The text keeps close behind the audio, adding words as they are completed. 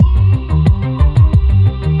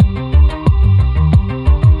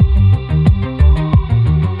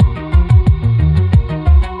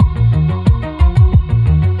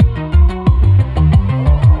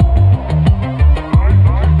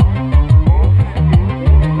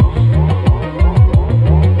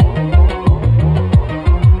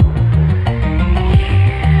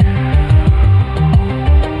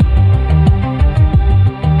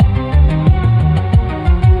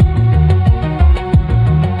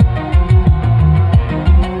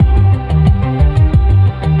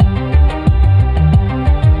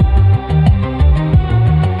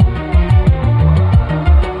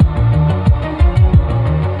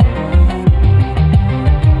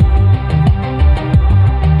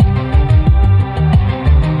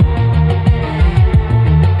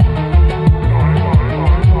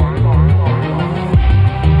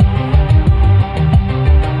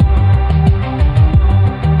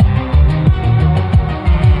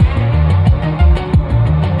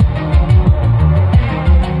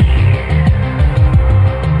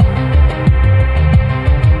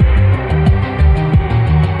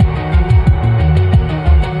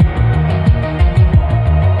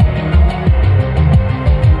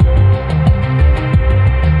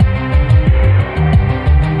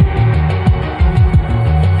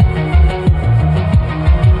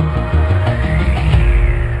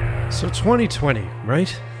2020,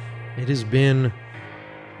 right? It has been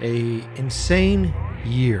a insane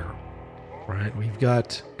year, right? We've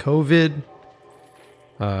got COVID.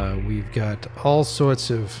 We've got all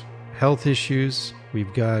sorts of health issues.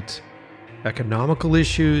 We've got economical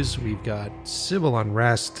issues. We've got civil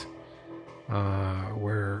unrest.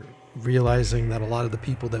 We're realizing that a lot of the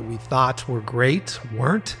people that we thought were great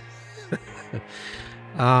weren't.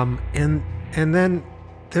 And then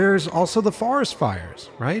there's also the forest fires,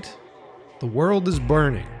 right? The world is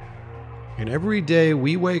burning. And every day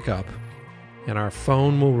we wake up and our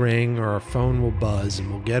phone will ring or our phone will buzz and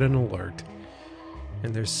we'll get an alert.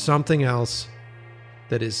 And there's something else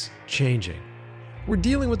that is changing. We're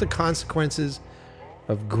dealing with the consequences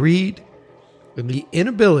of greed and the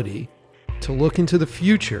inability to look into the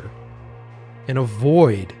future and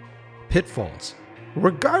avoid pitfalls,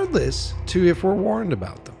 regardless to if we're warned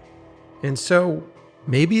about them. And so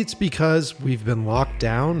maybe it's because we've been locked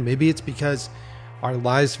down. Maybe it's because our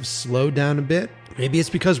lives have slowed down a bit. Maybe it's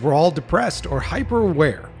because we're all depressed or hyper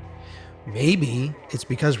aware. Maybe it's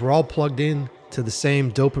because we're all plugged in to the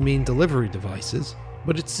same dopamine delivery devices.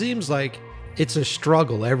 But it seems like it's a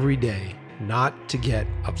struggle every day not to get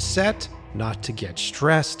upset, not to get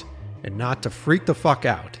stressed, and not to freak the fuck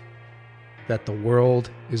out that the world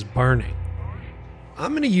is burning.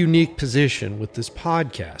 I'm in a unique position with this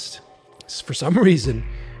podcast. For some reason,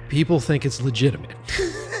 people think it's legitimate.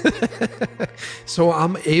 So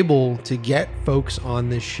I'm able to get folks on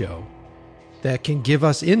this show that can give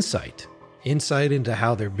us insight into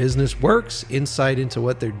how their business works, insight into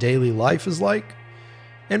what their daily life is like.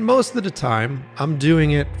 And most of the time, I'm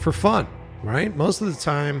doing it for fun, right? Most of the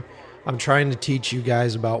time, I'm trying to teach you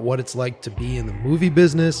guys about what it's like to be in the movie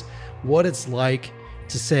business, what it's like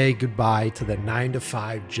to say goodbye to the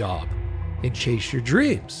 9-to-5 job and chase your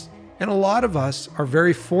dreams. And a lot of us are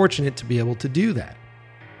very fortunate to be able to do that.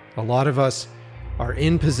 A lot of us are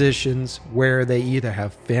in positions where they either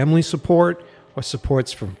have family support or support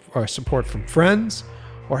from friends,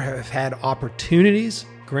 or have had opportunities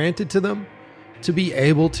granted to them to be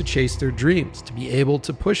able to chase their dreams, to be able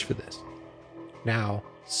to push for this. Now,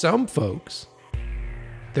 some folks,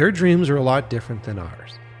 their dreams are a lot different than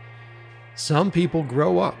ours. Some people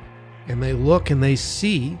grow up and they look and they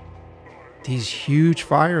see these huge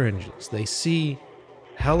fire engines. They see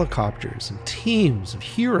helicopters and teams of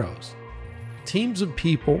heroes, teams of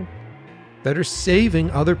people that are saving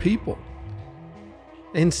other people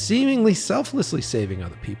and seemingly selflessly saving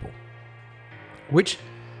other people, which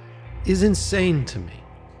is insane to me.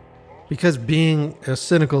 Because being a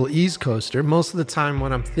cynical East Coaster, most of the time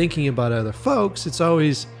when I'm thinking about other folks, it's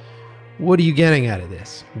always, what are you getting out of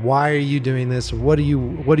this? Why are you doing this? What do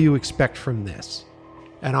you expect from this?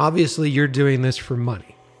 And obviously you're doing this for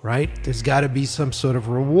money, right? There's got to be some sort of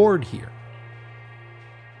reward here.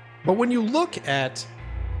 But when you look at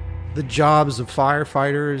the jobs of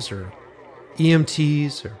firefighters or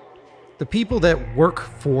EMTs or the people that work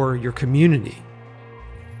for your community,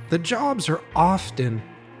 the jobs are often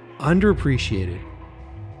underappreciated,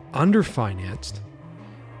 underfinanced,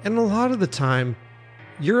 and a lot of the time,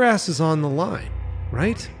 your ass is on the line,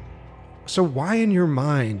 right? So why in your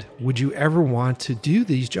mind would you ever want to do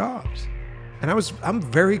these jobs? And I'm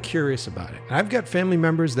very curious about it. And I've got family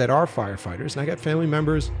members that are firefighters, and I got family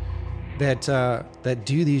members that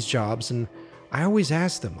do these jobs, and I always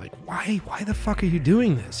ask them, like, why the fuck are you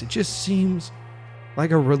doing this? It just seems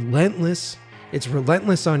like it's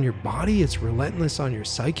relentless on your body. It's relentless on your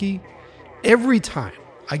psyche. Every time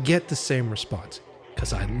I get the same response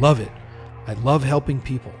because I love it. I love helping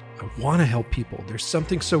people. I want to help people. There's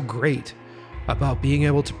something so great about being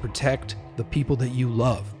able to protect the people that you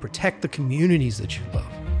love, protect the communities that you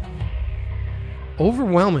love.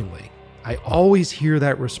 Overwhelmingly, I always hear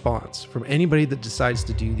that response from anybody that decides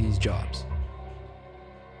to do these jobs.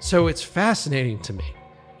 So it's fascinating to me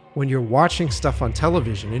when you're watching stuff on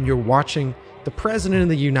television and you're watching the President of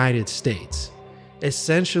the United States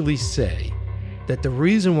essentially say that the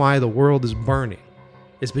reason why the world is burning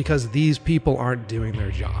is because these people aren't doing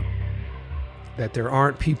their job. That there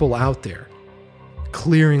aren't people out there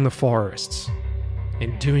clearing the forests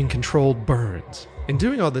and doing controlled burns and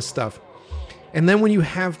doing all this stuff. And then when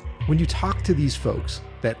you talk to these folks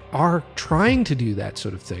that are trying to do that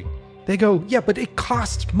sort of thing, they go, yeah, but it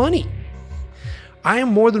costs money. I am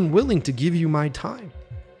more than willing to give you my time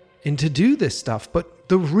and to do this stuff, but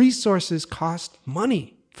the resources cost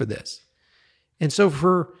money for this. And so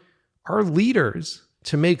for our leaders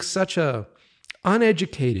to make such a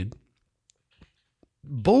uneducated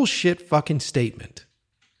bullshit fucking statement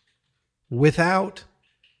without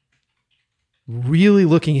really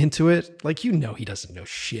looking into it, like, he doesn't know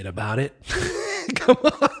shit about it. Come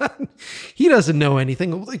on. He doesn't know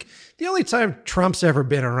anything. Like, the only time Trump's ever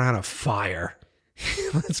been around a fire,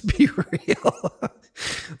 let's be real.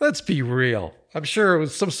 Let's be real. I'm sure it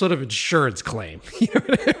was some sort of insurance claim. You know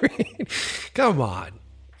what I mean? Come on.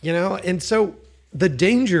 You know, and so the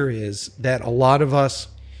danger is that a lot of us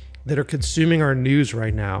that are consuming our news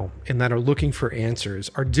right now and that are looking for answers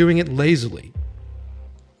are doing it lazily.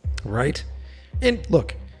 Right? And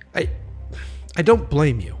look, I don't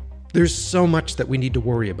blame you. There's so much that we need to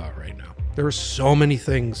worry about right now. There are so many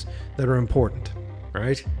things that are important,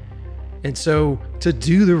 right? And so to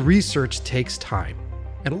do the research takes time.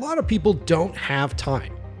 And a lot of people don't have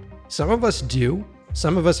time. Some of us do.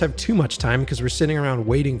 Some of us have too much time because we're sitting around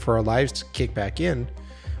waiting for our lives to kick back in.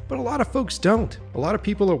 But a lot of folks don't. A lot of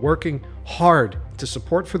people are working hard to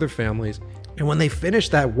support for their families. And when they finish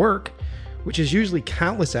that work, which is usually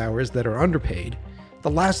countless hours that are underpaid, the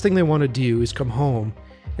last thing they want to do is come home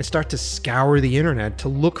and start to scour the internet to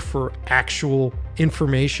look for actual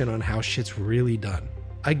information on how shit's really done.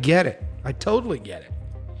 I get it. I totally get it.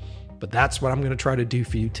 But that's what I'm going to try to do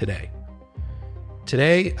for you today.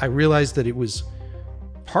 Today, I realized that it was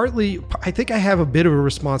partly, I think I have a bit of a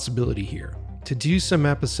responsibility here to do some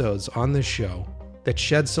episodes on this show that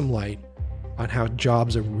shed some light on how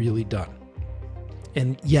jobs are really done.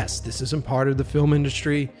 And yes, this isn't part of the film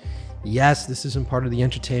industry. Yes, this isn't part of the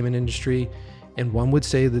entertainment industry. And one would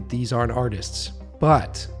say that these aren't artists.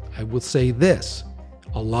 But I will say this,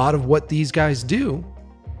 a lot of what these guys do,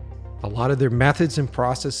 a lot of their methods and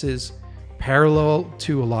processes parallel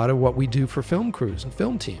to a lot of what we do for film crews and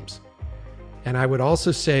film teams. And I would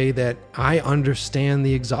also say that I understand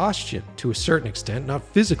the exhaustion to a certain extent, not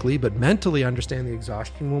physically, but mentally understand the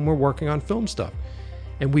exhaustion when we're working on film stuff.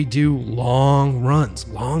 And we do long runs,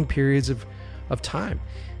 long periods of time.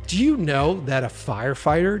 Do you know that a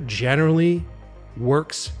firefighter generally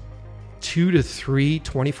works 2 to 3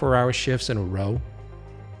 24-hour shifts in a row?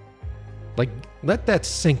 Like, let that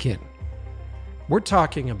sink in. We're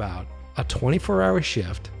talking about a 24-hour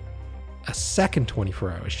shift, a second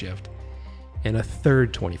 24-hour shift, and a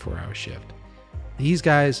third 24-hour shift. These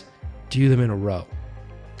guys do them in a row.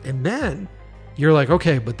 And then you're like,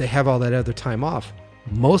 okay, but they have all that other time off.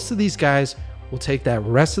 Most of these guys will take that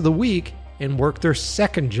rest of the week and work their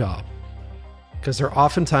second job because they're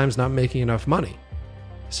oftentimes not making enough money.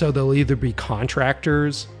 So they'll either be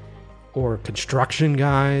contractors or construction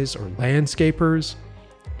guys or landscapers.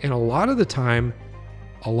 And a lot of the time,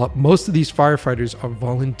 most of these firefighters are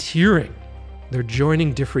volunteering. They're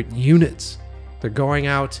joining different units. They're going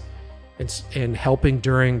out and helping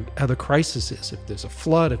during other crises. If there's a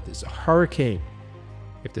flood, if there's a hurricane,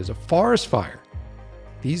 if there's a forest fire,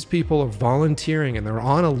 these people are volunteering and they're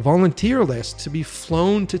on a volunteer list to be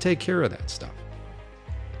flown to take care of that stuff.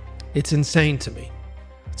 It's insane to me.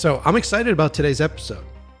 So I'm excited about today's episode.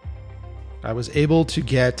 I was able to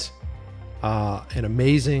get an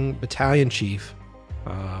amazing battalion chief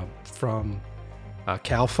from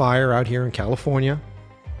CAL FIRE out here in California.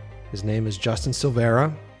 His name is Justin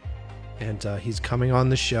Silvera, and he's coming on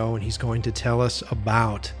the show, and he's going to tell us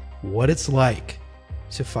about what it's like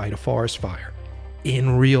to fight a forest fire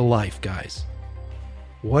in real life, guys.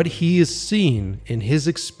 What he has seen in his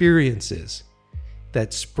experiences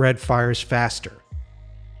that spread fires faster.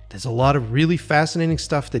 There's a lot of really fascinating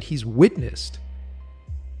stuff that he's witnessed,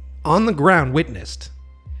 on the ground witnessed,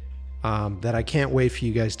 that I can't wait for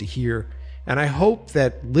you guys to hear. And I hope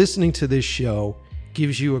that listening to this show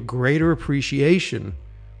gives you a greater appreciation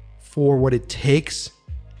for what it takes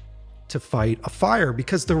to fight a fire.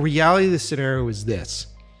 Because the reality of the scenario is this.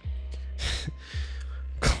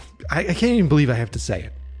 I can't even believe I have to say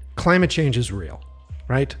it. Climate change is real,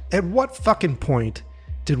 right? At what fucking point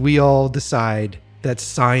did we all decide that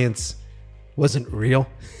science wasn't real?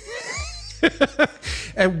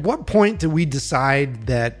 At what point did we decide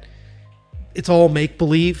that it's all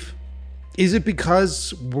make-believe? Is it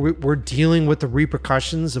because we're dealing with the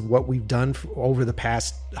repercussions of what we've done over the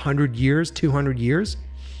past 100 years, 200 years?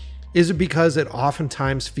 Is it because it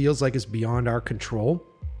oftentimes feels like it's beyond our control?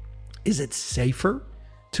 Is it safer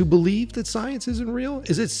to believe that science isn't real?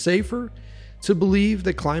 Is it safer to believe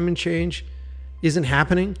that climate change isn't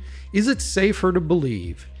happening? Is it safer to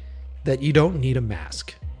believe that you don't need a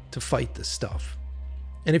mask to fight this stuff?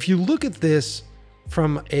 And if you look at this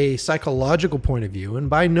from a psychological point of view, and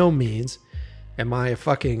by no means am I a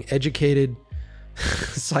fucking educated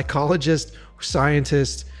psychologist or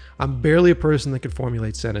scientist, I'm barely a person that can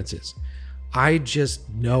formulate sentences. I just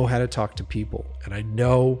know how to talk to people, and I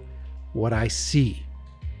know what I see,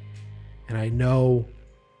 and I know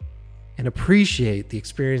and appreciate the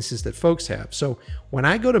experiences that folks have. So when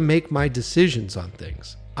I go to make my decisions on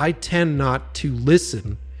things, I tend not to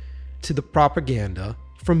listen to the propaganda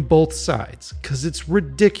from both sides because it's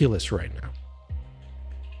ridiculous right now.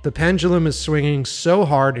 The pendulum is swinging so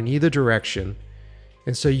hard in either direction.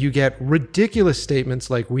 And so you get ridiculous statements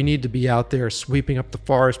like we need to be out there sweeping up the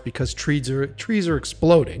forest because trees are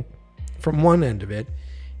exploding from one end of it.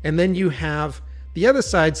 And then you have the other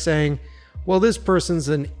side saying, well, this person's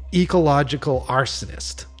an ecological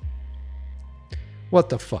arsonist. What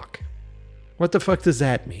the fuck? What the fuck does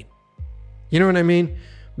that mean? You know what I mean?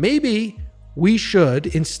 Maybe we should,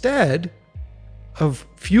 instead of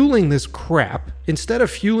fueling this crap, instead of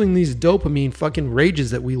fueling these dopamine fucking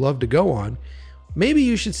rages that we love to go on, maybe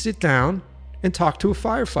you should sit down and talk to a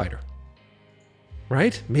firefighter,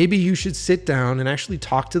 right? Maybe you should sit down and actually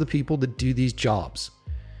talk to the people that do these jobs.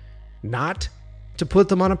 Not to put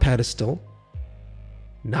them on a pedestal,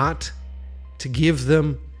 not to give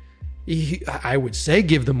them, I would say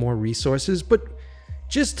give them more resources, but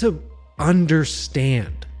just to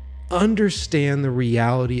understand the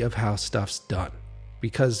reality of how stuff's done,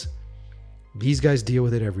 because these guys deal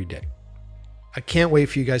with it every day. I can't wait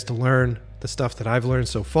for you guys to learn the stuff that I've learned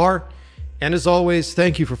so far. And as always,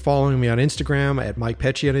 thank you for following me on Instagram at Mike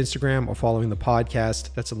Pecci on Instagram, or following the podcast.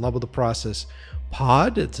 That's In Love with the Process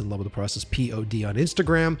Pod. It's In Love with the Process POD on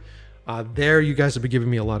Instagram. There, you guys have been giving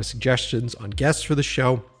me a lot of suggestions on guests for the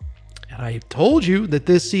show. And I told you that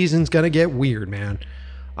this season's going to get weird, man.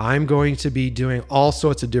 I'm going to be doing all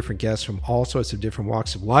sorts of different guests from all sorts of different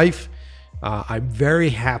walks of life. I'm very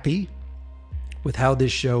happy with how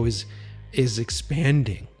this show is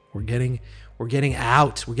expanding. We're getting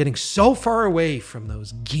out. We're getting so far away from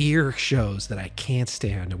those gear shows that I can't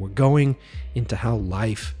stand. And we're going into how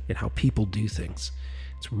life and how people do things.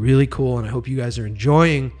 It's really cool. And I hope you guys are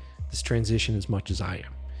enjoying this transition as much as I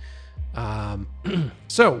am.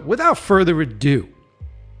 So without further ado,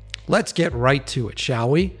 let's get right to it, shall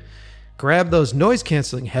we? Grab those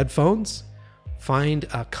noise-canceling headphones, find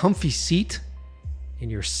a comfy seat in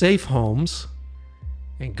your safe homes,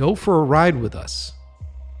 and go for a ride with us.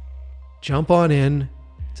 Jump on in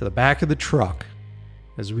to the back of the truck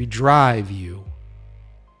as we drive you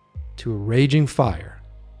to a raging fire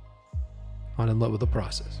on In Love with the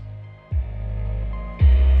Process.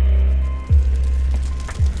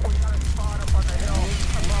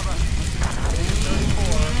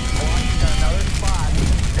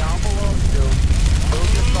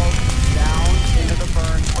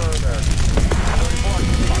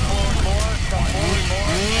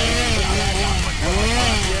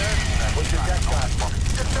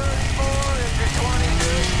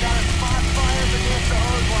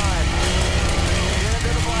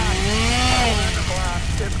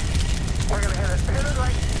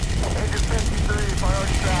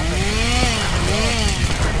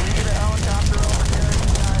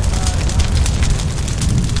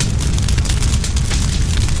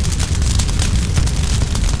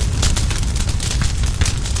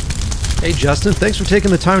 Hey, Justin, thanks for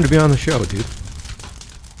taking the time to be on the show, dude.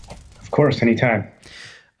 Of course, anytime.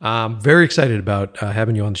 I'm very excited about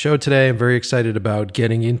having you on the show today. I'm very excited about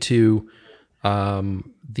getting into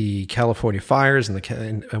the California fires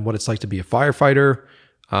and what it's like to be a firefighter.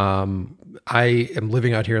 I am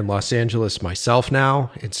living out here in Los Angeles myself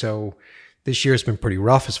now, and so this year has been pretty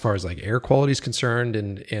rough as far as like air quality is concerned.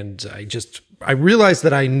 And I realized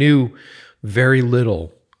that I knew very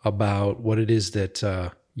little about what it is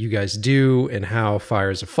that you guys do and how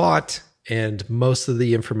fires are fought. And most of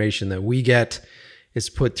the information that we get is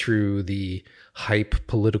put through the hype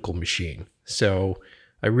political machine. So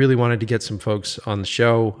I really wanted to get some folks on the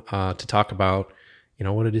show to talk about,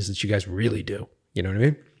 what it is that you guys really do. You know what I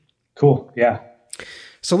mean? Cool. Yeah.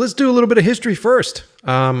 So let's do a little bit of history first.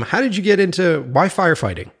 How did you get into, why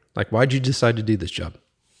firefighting? Like, why did you decide to do this job?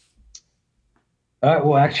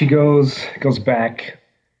 Well, actually goes back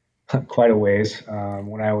quite a ways.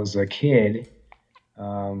 When I was a kid,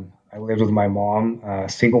 I lived with my mom,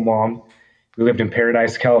 single mom. We lived in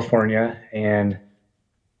Paradise, California, and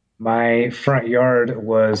my front yard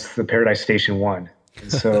was the Paradise Station 1.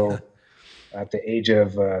 And so at the age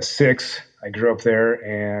of 6, I grew up there,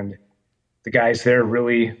 and the guys there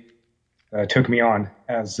really took me on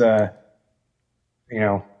as,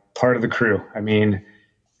 part of the crew. I mean,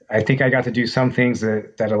 I think I got to do some things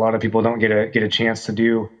that a lot of people don't get a chance to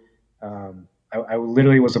do. I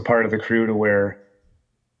literally was a part of the crew to where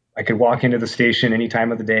I could walk into the station any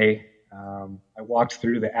time of the day. I walked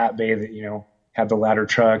through the at bay that, had the ladder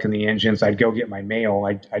truck and the engines. I'd go get my mail.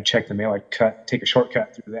 I'd check the mail. I'd take a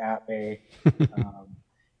shortcut through the at bay.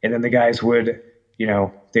 And then the guys would,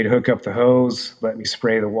 they'd hook up the hose, let me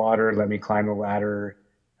spray the water, let me climb the ladder.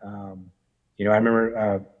 I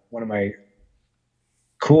remember one of my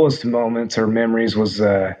coolest moments or memories was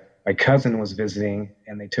my cousin was visiting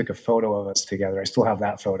and they took a photo of us together. I still have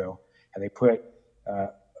that photo, and they put uh,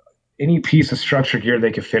 any piece of structure gear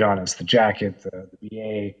they could fit on us: the jacket, the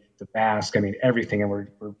BA, the mask. I mean, everything. And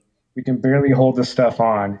we can barely hold this stuff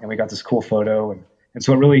on, and we got this cool photo, and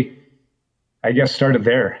so it really, I guess, started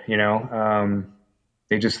there. They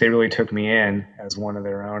really took me in as one of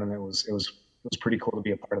their own, and it was pretty cool to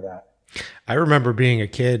be a part of that. I remember being a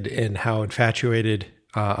kid and how infatuated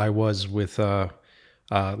I was with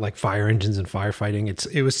like fire engines and firefighting.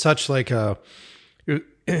 It was such like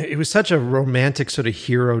it was such a romantic sort of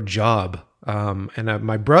hero job. And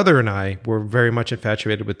my brother and I were very much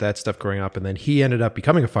infatuated with that stuff growing up. And then he ended up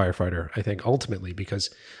becoming a firefighter, I think, ultimately because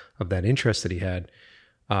of that interest that he had.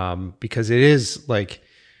 Because it is like,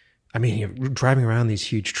 I mean, you're driving around these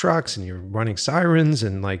huge trucks and you're running sirens,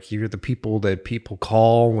 and like you're the people that people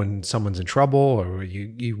call when someone's in trouble or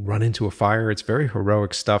you run into a fire. It's very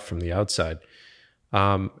heroic stuff from the outside.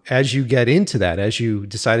 As you get into that, as you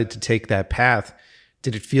decided to take that path,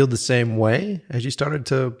 did it feel the same way as you started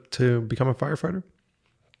to become a firefighter?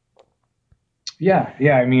 Yeah,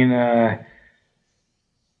 yeah. I mean,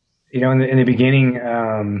 in the beginning,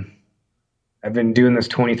 I've been doing this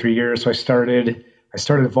 23 years. So I started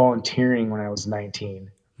volunteering when I was 19,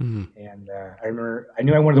 and I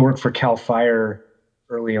knew I wanted to work for Cal Fire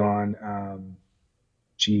early on. I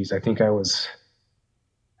think I was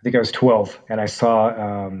 12, and I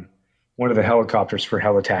saw one of the helicopters for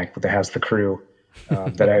Helitack that has the crew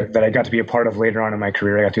that I got to be a part of later on in my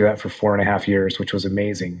career. I got to do that for 4.5 years, which was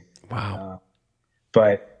amazing. Wow.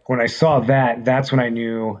 But when I saw that, that's when I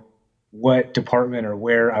knew what department or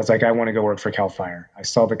where. I was like, I want to go work for Cal Fire. I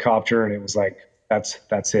saw the copter, and it was like,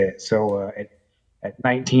 that's it. So at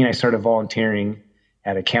 19, I started volunteering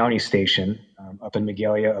at a county station up in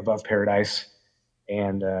Magalia above Paradise,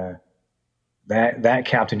 and that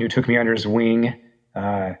captain who took me under his wing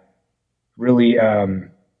really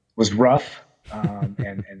was rough,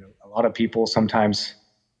 and a lot of people sometimes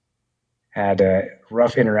had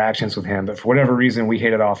rough interactions with him. But for whatever reason, we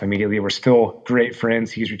hit it off immediately. We're still great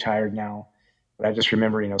friends. He's retired now, but I just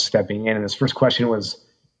remember stepping in, and his first question was,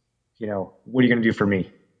 what are you going to do for me?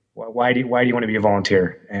 Why do you want to be a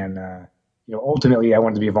volunteer? And ultimately, I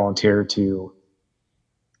wanted to be a volunteer to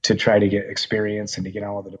try to get experience and to get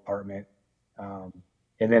on with the department. And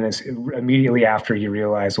then immediately after, you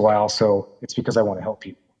realize, well, also it's because I want to help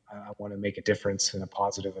people. I want to make a difference in a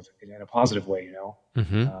positive way.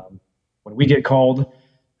 Mm-hmm. When we get called,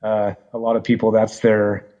 a lot of people, that's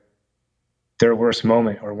their worst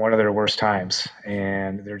moment or one of their worst times,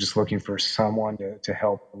 and they're just looking for someone to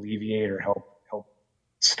help alleviate or help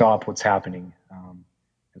stop what's happening. And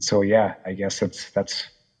so, yeah, I guess that's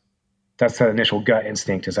that initial gut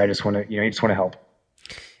instinct is I just want to, you just want to help.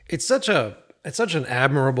 It's such an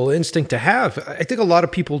admirable instinct to have. I think a lot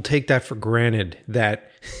of people take that for granted,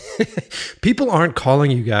 that people aren't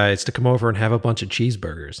calling you guys to come over and have a bunch of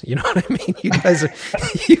cheeseburgers. You know what I mean? You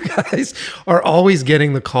guys are always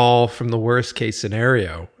getting the call from the worst case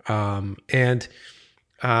scenario. And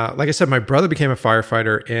like I said, my brother became a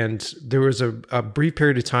firefighter, and there was a brief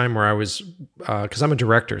period of time where I was, because I'm a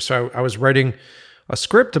director, so I was writing a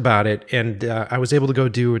script about it, and I was able to go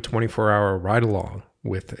do a 24-hour ride along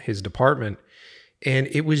with his department. And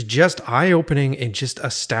it was just eye-opening and just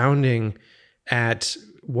astounding at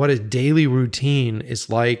what a daily routine is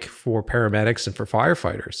like for paramedics and for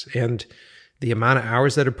firefighters, and the amount of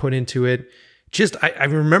hours that are put into it. I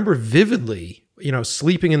remember vividly,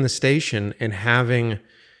 sleeping in the station and having, at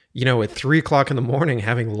 3:00 in the morning,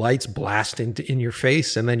 having lights blast in your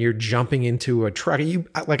face, and then you're jumping into a truck.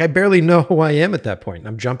 I barely know who I am at that point.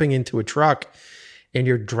 I'm jumping into a truck, and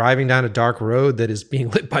you're driving down a dark road that is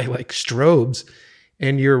being lit by like strobes,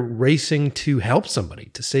 and you're racing to help somebody,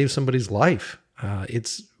 to save somebody's life.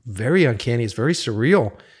 It's very uncanny. It's very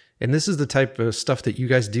surreal. And this is the type of stuff that you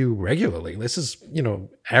guys do regularly. This is,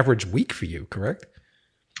 average week for you, correct?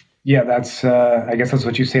 Yeah, that's, I guess that's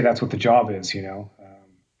what you say. That's what the job is,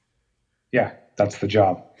 yeah, that's the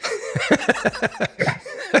job.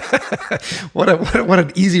 What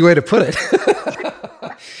an easy way to put it.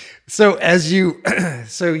 So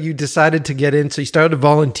you decided to get in, so you started to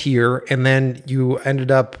volunteer, and then you ended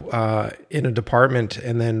up in a department,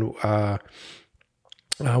 and then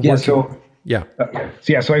So I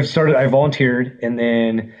volunteered, and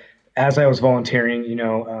then as I was volunteering,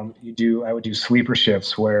 I would do sleeper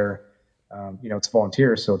shifts where, it's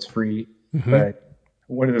volunteer, so it's free, but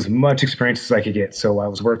I wanted as much experience as I could get. So I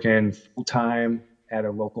was working full time at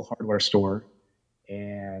a local hardware store,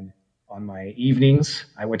 and on my evenings,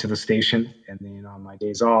 I went to the station, and then on my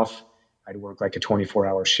days off, I'd work like a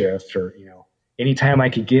 24-hour shift or, anytime I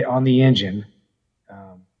could get on the engine,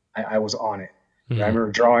 I was on it. I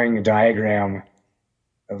remember drawing a diagram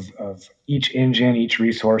of each engine, each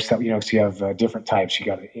resource that, so you have different types. You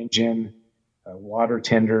got an engine, water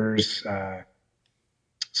tenders,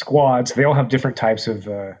 squads. They all have different types of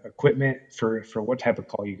equipment for what type of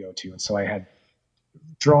call you go to. And so I had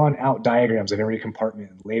drawn out diagrams of every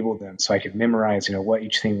compartment and labeled them so I could memorize, what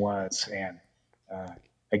each thing was. And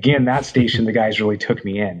again, that station, the guys really took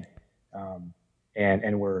me in,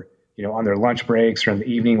 and were, on their lunch breaks or in the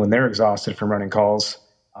evening when they're exhausted from running calls.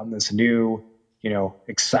 I'm this new,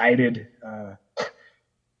 excited,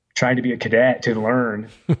 trying to be a cadet to learn,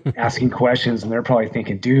 asking questions, and they're probably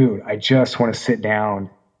thinking, dude, I just want to sit down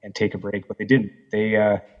and take a break. But they didn't. They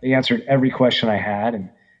answered every question I had, and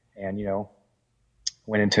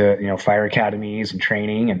went into, fire academies and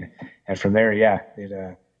training. And from there,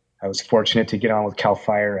 I was fortunate to get on with CAL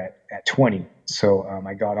FIRE at 20. So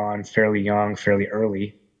I got on fairly young, fairly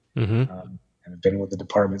early, and I've been with the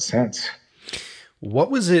department since.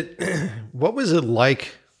 What was it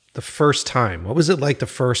like the first time? What was it like the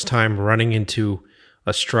first time running into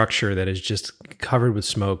a structure that is just covered with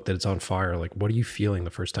smoke, that it's on fire? Like, what are you feeling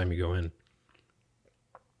the first time you go in?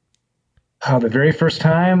 The very first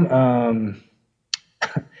time,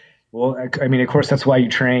 well, I mean, of course, that's why you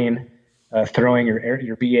train, throwing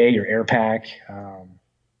your BA, your air pack,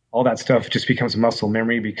 all that stuff just becomes muscle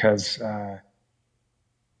memory because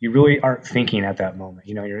you really aren't thinking at that moment.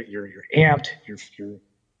 You're amped.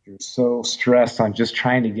 You're so stressed on just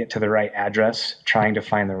trying to get to the right address, trying to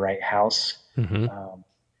find the right house.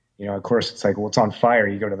 Of course, it's like, well, it's on fire.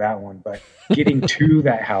 You go to that one, but getting to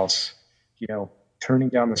that house, turning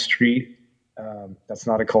down the street, that's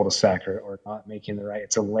not a cul-de-sac or not making the right.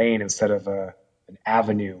 It's a lane instead of an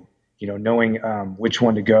avenue. Knowing which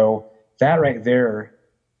one to go. That right there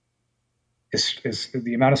is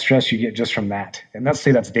the amount of stress you get just from that. And let's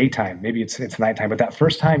say that's daytime. Maybe it's nighttime. But that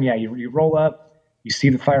first time, you roll up, you see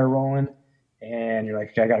the fire rolling, and you're like,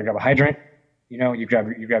 okay, I got to grab a hydrant. You grab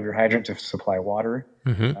your hydrant to supply water.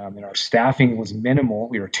 And our staffing was minimal.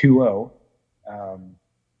 We were 2-0.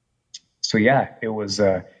 So it was.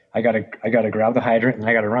 I gotta grab the hydrant, and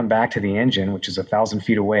I gotta run back to the engine, which is 1,000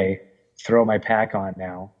 feet away. Throw my pack on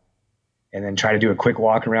now, and then try to do a quick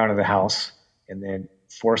walk around of the house, and then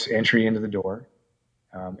force entry into the door,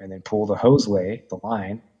 and then pull the hose lay, the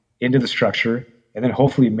line, into the structure, and then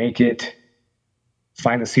hopefully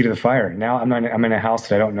find the seat of the fire. Now I'm in a house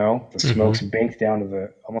that I don't know. The smoke's banked down to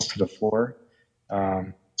almost to the floor.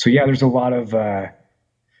 There's a lot of.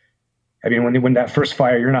 When that first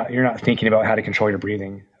fire, you're not thinking about how to control your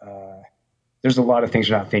breathing. There's a lot of things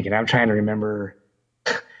you're not thinking. I'm trying to remember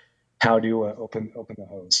how to open the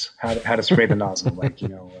hose, how to spray the nozzle.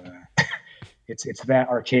 It's that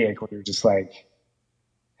archaic where you're just like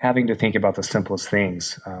having to think about the simplest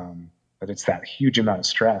things. But it's that huge amount of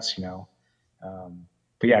stress, I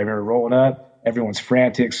remember rolling up, everyone's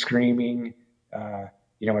frantic, screaming.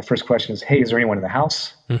 My first question is, hey, is there anyone in the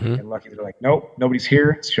house? And luckily they're like, nope, nobody's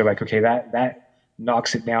here. So you're like, okay, that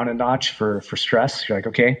knocks it down a notch for stress. You're like,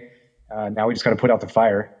 okay, now we just got to put out the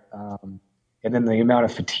fire. And then the amount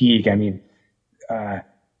of fatigue,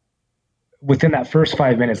 within that first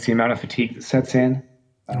 5 minutes, the amount of fatigue that sets in,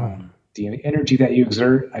 the energy that you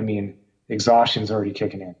exert, exhaustion's already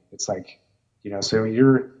kicking in. It's like, so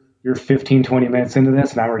you're 15, 20 minutes into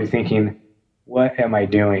this, and I'm already thinking, what am I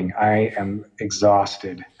doing? I am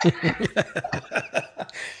exhausted.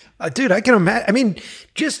 Dude, I can imagine.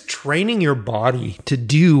 Just training your body to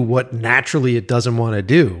do what naturally it doesn't want to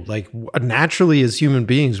do. Like, naturally, as human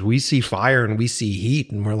beings, we see fire and we see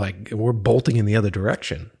heat, and we're bolting in the other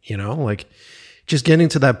direction. Just getting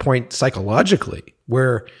to that point psychologically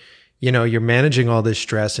where, you're managing all this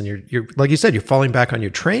stress, and you're like you said, you're falling back on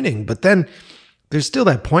your training, but then there's still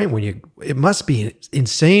that point when it must be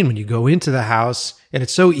insane when you go into the house and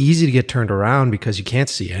it's so easy to get turned around because you can't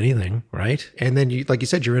see anything, right? And then like you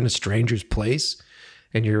said, you're in a stranger's place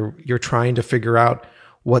and you're trying to figure out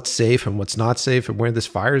what's safe and what's not safe and where this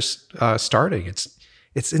fire's starting.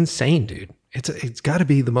 It's insane, dude. It's got to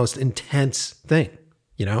be the most intense thing,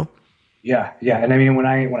 Yeah. And when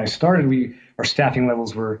I started, our staffing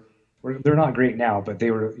levels were they're not great now, but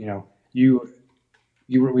they were,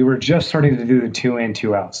 we were just starting to do the 2 in,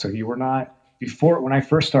 2 out. So you were not, before, when I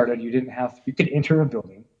first started, you could enter a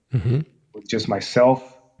building with just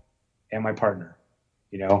myself and my partner,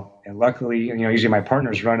 and luckily, usually my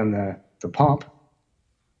partner's running the pump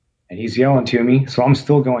and he's yelling to me. So I'm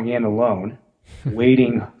still going in alone,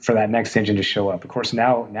 waiting for that next engine to show up. Of course,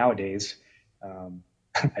 nowadays,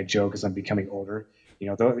 I joke as I'm becoming older,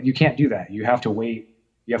 though you can't do that. You have to wait.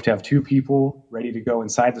 You have to have 2 people ready to go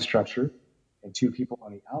inside the structure. and 2 people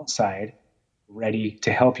on the outside ready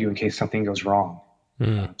to help you in case something goes wrong.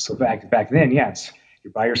 So back then, yes,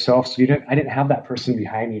 you're by yourself. So I didn't have that person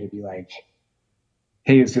behind me to be like,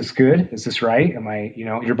 hey, is this good? Is this right? Am I,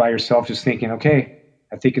 you're by yourself just thinking, okay,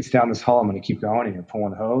 I think it's down this hall. I'm going to keep going. And you're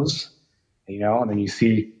pulling hose, and then you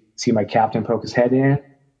see my captain poke his head in.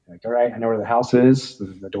 Like, all right, I know where the house is,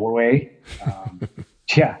 the doorway.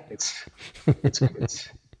 Yeah, it's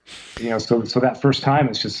so that first time,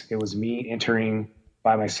 it was me entering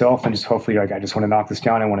by myself and just hopefully like, I just want to knock this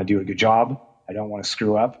down. I want to do a good job. I don't want to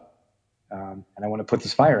screw up. And I want to put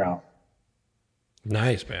this fire out.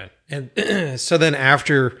 Nice, man. And so then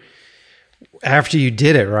after you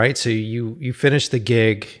did it, right? So you finished the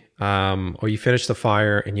gig, or you finish the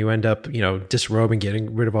fire and you end up, disrobing,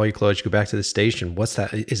 getting rid of all your clothes, you go back to the station. What's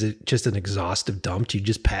that? Is it just an exhaustive dump? Do you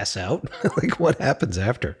just pass out? Like what happens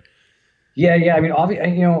after? Yeah. I mean,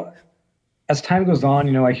 obviously, as time goes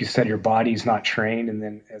on, like you said, your body's not trained. And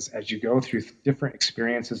then as you go through different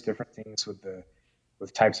experiences, different things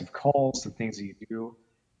with types of calls, the things that you do,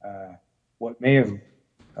 what may have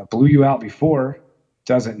blew you out before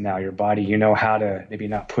doesn't now. Your body, how to maybe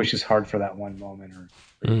not push as hard for that one moment, or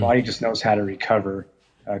your body just knows how to recover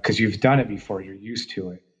because you've done it before. You're used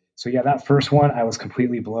to it. So yeah, that first one, I was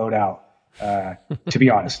completely blowed out, to be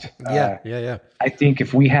honest. Yeah. I think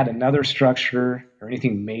if we had another structure or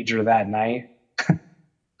anything major that night,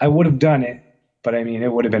 I would have done it. But I mean,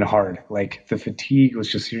 it would have been hard. Like the fatigue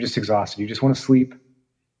was you're just exhausted. You just want to sleep.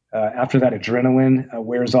 After that adrenaline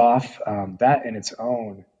wears off, that in its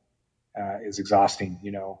own is exhausting,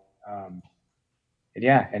 and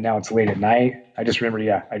now it's late at night. I just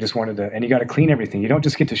remember, I just wanted to, and you got to clean everything. You don't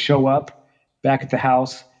just get to show up back at the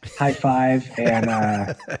house, high five, and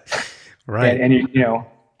right, and you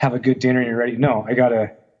have a good dinner and you're ready. No, I got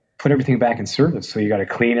to put everything back in service. So you got to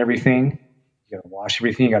clean everything, you got to wash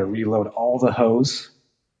everything, you got to reload all the hose,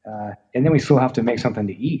 and then we still have to make something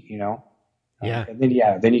to eat, Yeah. And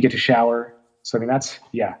then you get to shower. So I mean, I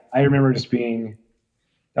remember just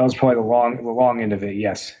that was probably the long end of it.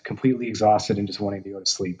 Yes. Completely exhausted and just wanting to go to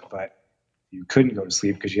sleep, but you couldn't go to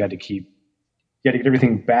sleep because you had to get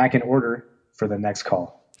everything back in order for the next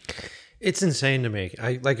call. It's insane to me.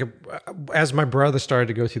 As my brother started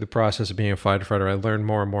to go through the process of being a firefighter, I learned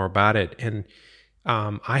more and more about it. And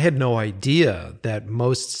I had no idea that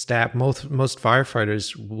most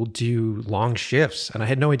firefighters will do long shifts. And I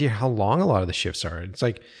had no idea how long a lot of the shifts are. It's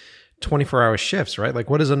like 24-hour shifts, right? Like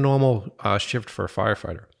what is a normal shift for a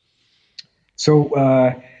firefighter? So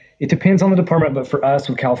it depends on the department, but for us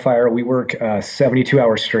with CAL FIRE, we work 72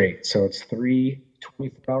 hours straight. So it's 3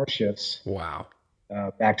 24-hour shifts. Wow.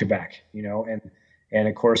 Back to back, and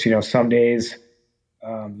of course, some days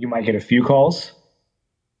you might get a few calls,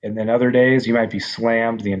 and then other days you might be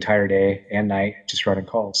slammed the entire day and night just running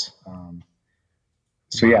calls.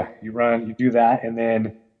 So yeah, you do that. And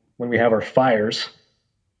then when we have our fires,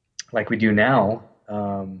 like we do now,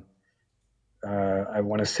 I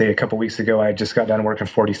want to say a couple weeks ago, I just got done working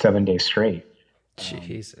 47 days straight.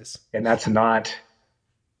 Jesus. And that's not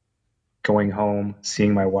going home,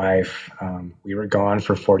 seeing my wife. We were gone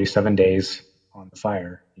for 47 days on the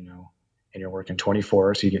fire, and you're working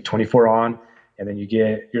 24. So you get 24 on, and then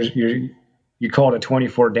you call it a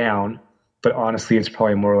 24 down, but honestly, it's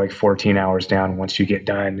probably more like 14 hours down once you get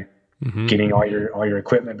done getting all your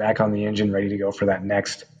equipment back on the engine, ready to go for that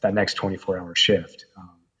next 24-hour shift.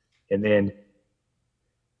 And then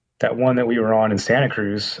that one that we were on in Santa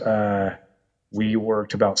Cruz, we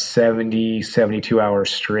worked about 72 hours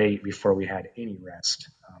straight before we had any rest.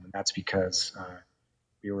 And that's because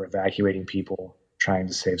we were evacuating people, trying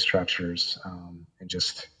to save structures, and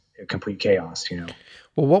just complete chaos,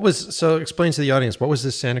 Well, so explain to the audience, what was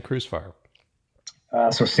this Santa Cruz fire?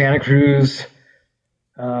 So Santa Cruz,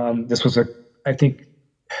 this was I think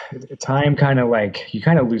at the time kind of like, you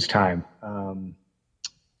kind of lose time.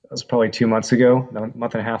 That was probably 2 months ago, a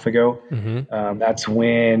month and a half ago. That's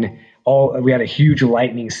when we had a huge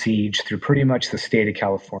lightning siege through pretty much the state of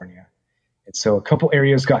California. And so a couple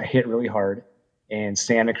areas got hit really hard, and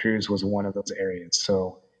Santa Cruz was one of those areas.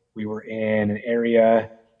 So we were in an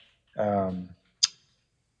area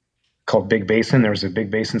called Big Basin. There was a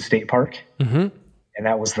Big Basin State Park. And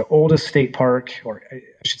that was the oldest state park, or I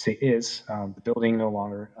should say is, the building no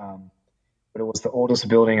longer, but it was the oldest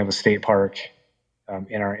building of a state park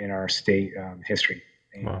in our state history.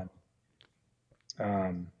 And,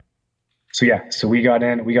 wow. So we got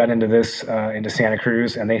into this, into Santa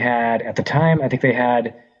Cruz, and they had, at the time, I think they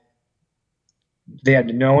had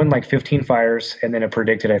known like 15 fires, and then it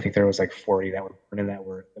predicted, I think there was like 40 that were burning that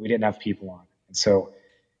we didn't have people on. And so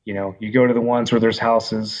you go to the ones where there's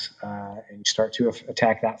houses, and you start to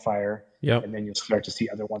attack that fire. Yep. And then you'll start to see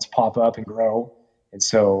other ones pop up and grow. And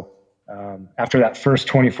so after that first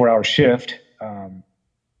 24-hour shift,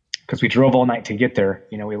 because we drove all night to get there,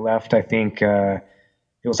 we left, I think it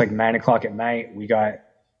was like 9:00 at night. We got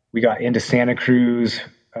into Santa Cruz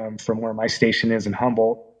from where my station is in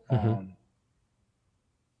Humboldt. Mm-hmm.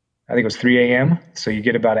 I think it was 3 a.m. So you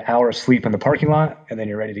get about an hour of sleep in the parking lot, and then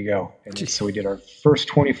you're ready to go. And so we did our first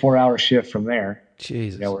 24-hour shift from there.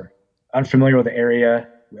 Jesus. We're unfamiliar with the area.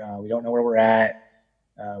 We don't know where we're at.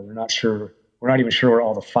 We're not sure. We're not even sure where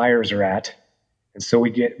all the fires are at. And so we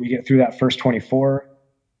get through that first 24,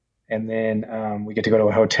 and then we get to go to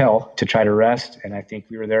a hotel to try to rest. And I think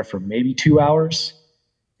we were there for maybe 2 hours,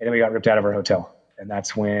 and then we got ripped out of our hotel. And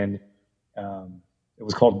that's when it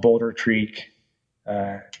was called Boulder Creek.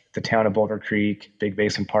 The town of Boulder Creek, Big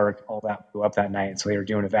Basin Park, all that blew up that night. So they were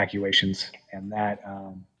doing evacuations, and that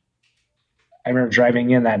I remember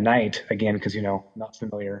driving in that night again because not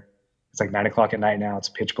familiar. It's like 9:00 at night now. It's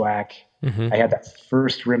pitch black. Mm-hmm. I had that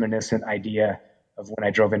first reminiscent idea of when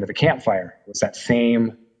I drove into the campfire. It was that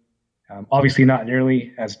same, obviously not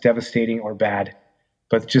nearly as devastating or bad,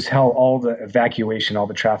 but just how all the evacuation, all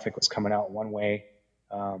the traffic was coming out one way.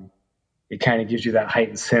 It kind of gives you that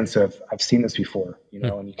heightened sense of I've seen this before,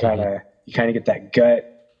 and you kind of get that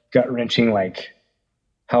gut wrenching, like,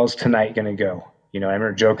 how's tonight going to go? I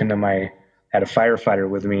remember joking to had a firefighter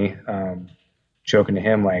with me, joking to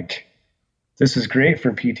him like, this is great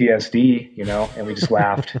for PTSD, and we just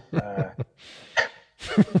laughed.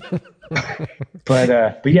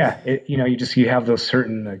 But yeah, you have those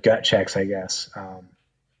certain gut checks, I guess.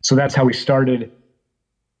 So that's how we started.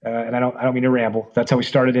 And I don't mean to ramble. That's how we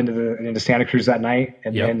started into Santa Cruz that night.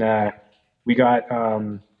 And then we got,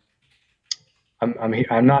 I'm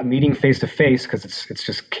not meeting face to face because it's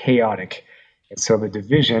just chaotic. And so a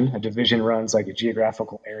division runs like a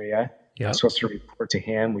geographical area. Yep. I'm supposed to report to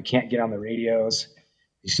him. We can't get on the radios.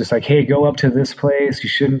 He's just like, hey, go up to this place. You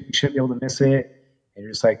shouldn't be able to miss it. And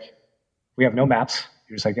you're just like, we have no maps.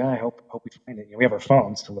 You're just like, I hope we find it. We have our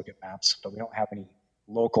phones to look at maps, but we don't have any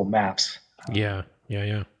local maps. Yeah.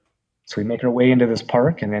 So we make our way into this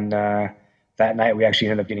park, and then that night we actually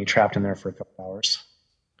ended up getting trapped in there for a couple hours.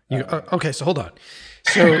 Okay, so hold on.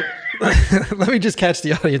 So let me just catch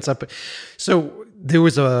the audience up. So there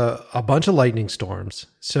was a bunch of lightning storms.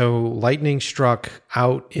 So lightning struck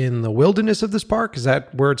out in the wilderness of this park. Is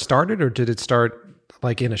that where it started, or did it start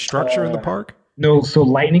like in a structure in the park? No, so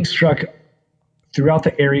lightning struck throughout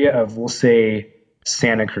the area of, we'll say,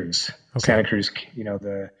 Santa Cruz. Okay. Santa Cruz,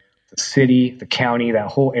 the city, the county, that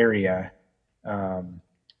whole area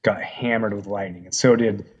got hammered with lightning. And so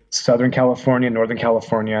did Southern California, Northern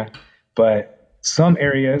California. But some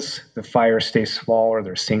areas, the fires stay small or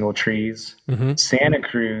they're single trees. Mm-hmm. Santa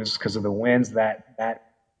Cruz, because of the winds that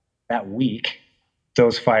week,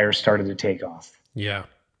 those fires started to take off. Yeah.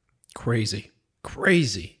 Crazy.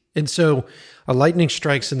 And so a lightning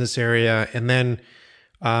strikes in this area, and then,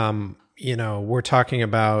 we're talking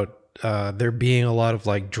about there being a lot of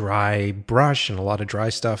like dry brush and a lot of dry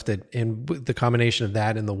stuff and the combination of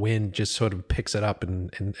that and the wind just sort of picks it up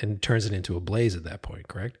and turns it into a blaze at that point,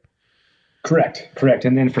 correct? Correct.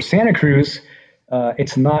 And then for Santa Cruz,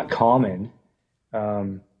 it's not common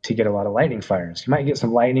to get a lot of lightning fires. You might get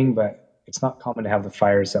some lightning, but it's not common to have the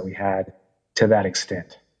fires that we had to that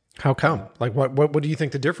extent. How come? Like what do you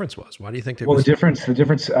think the difference was? Why do you think there was? Well, the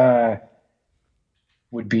difference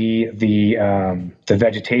would be the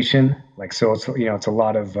vegetation. Like, so it's, it's a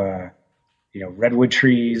lot of, redwood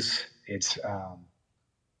trees. It's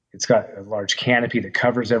got a large canopy that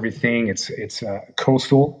covers everything. It's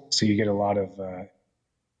coastal. So you get a lot of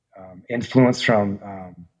influence from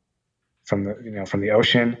the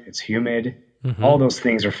ocean. It's humid. Mm-hmm. All those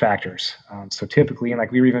things are factors. So typically, and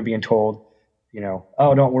like we were even being told,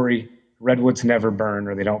 oh, don't worry, redwoods never burn,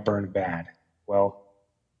 or they don't burn bad. Well,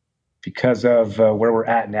 because of where we're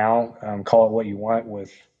at now, call it what you want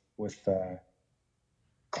with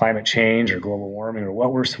climate change or global warming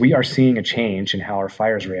or we are seeing a change in how our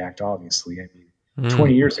fires react. Obviously,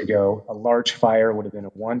 20 years ago, a large fire would have been a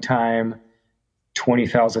one-time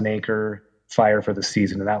 20,000 acre fire for the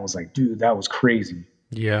season, and that was like, dude, that was crazy.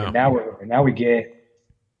 Yeah. And now we get.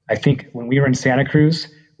 I think when we were in Santa Cruz,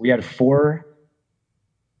 we had 4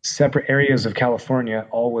 separate areas of California,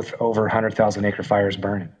 all with over 100,000 acre fires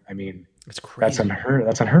burning. I mean, it's crazy. That's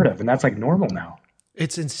unheard of. And that's like normal now.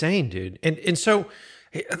 It's insane, dude. And so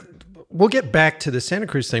we'll get back to the Santa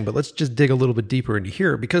Cruz thing, but let's just dig a little bit deeper into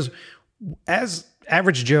here, because as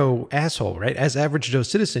average Joe asshole, right? As average Joe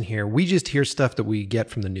citizen here, we just hear stuff that we get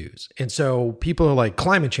from the news. And so people are like,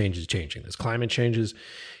 climate change is changing this. Climate change is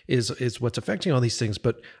what's affecting all these things.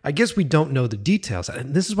 But I guess we don't know the details.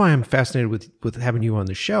 And this is why I'm fascinated with having you on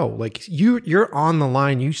the show. Like you're on the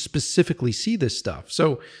line, you specifically see this stuff.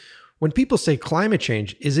 So when people say climate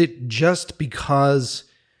change, is it just because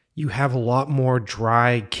you have a lot more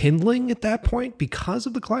dry kindling at that point because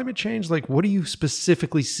of the climate change? Like, what are you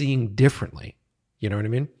specifically seeing differently? You know what I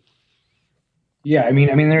mean? Yeah, I mean,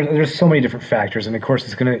 there's so many different factors, and of course,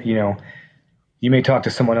 it's gonna, you may talk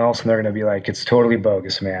to someone else, and they're gonna be like, "It's totally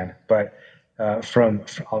bogus, man." But from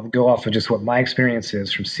I'll go off of just what my experience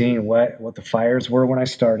is from seeing what the fires were when I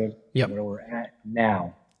started, yep. Where we're at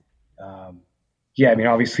now. Yeah, I mean,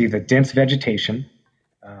 obviously, the dense vegetation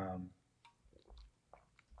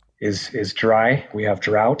is dry. We have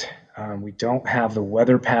drought. We don't have the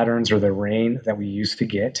weather patterns or the rain that we used to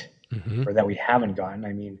get, or that we haven't gotten.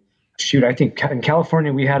 I mean, shoot, I think in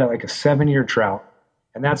California we had like a 7-year drought,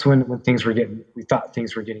 and that's when we thought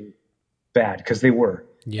things were getting bad, because they were.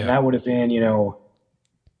 Yeah. And that would have been,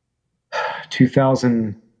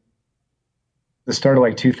 2000, the start of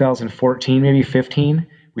like 2014, maybe 15.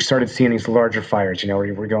 We started seeing these larger fires.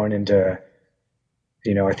 We're going into,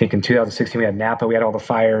 I think in 2016 we had Napa, we had all the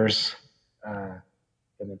fires. And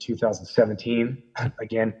then 2017,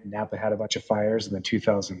 again, Napa had a bunch of fires. And then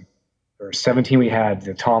 2017 we had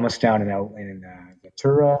the Thomas down in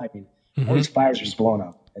Ventura. I mean, all these fires are just blown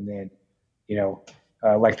up. And then,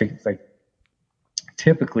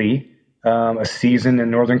 typically a season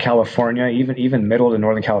in Northern California, even middle to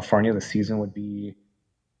Northern California, the season would be,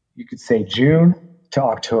 you could say June to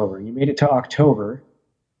October. You made it to October,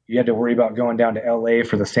 you had to worry about going down to LA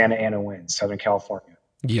for the Santa Ana winds, Southern California.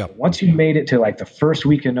 Yeah. Once you made it to like the first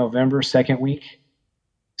week of November, second week,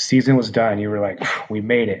 season was done. You were like, we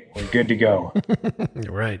made it. We're good to go.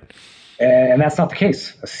 Right. And that's not the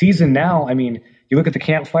case. A season now, I mean, you look at the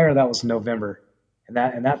Camp Fire, that was November, and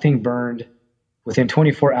that thing burned within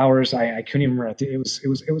 24 hours. I couldn't even remember. It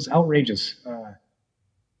was outrageous.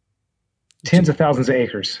 Tens of thousands of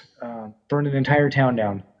acres, burned an entire town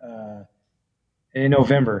down. In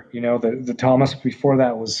November, the Thomas before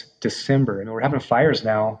that was December, and we're having fires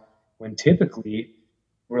now when typically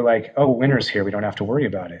we're like, oh, winter's here, we don't have to worry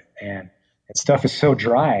about it. And stuff is so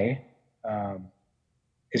dry.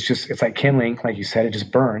 It's like kindling, like you said, it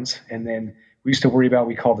just burns. And then we used to worry about,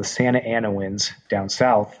 we call the Santa Ana winds down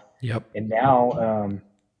south. Yep. And now,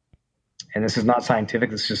 and this is not scientific,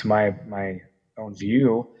 this is just my own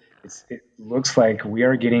view. It looks like we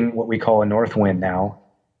are getting what we call a north wind now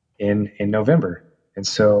in November. And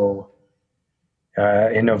so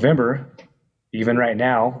in November, even right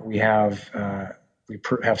now, we have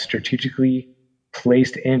strategically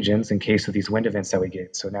placed engines in case of these wind events that we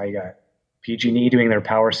get. So now you got PG&E doing their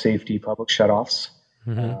power safety public shutoffs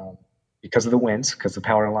because of the winds, because the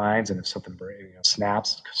power lines, and if something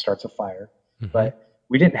snaps, starts a fire. But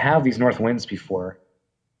we didn't have these north winds before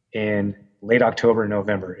in late October and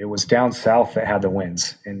November. It was down south that had the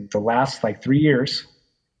winds. And the last 3 years,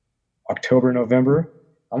 October, November,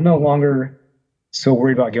 I'm no longer so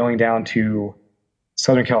worried about going down to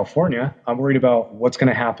Southern California. I'm worried about what's going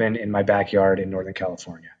to happen in my backyard in Northern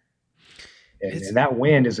California. And that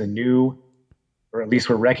wind is a new, or at least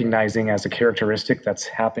we're recognizing as a characteristic that's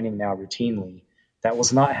happening now routinely. That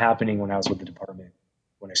was not happening when I was with the department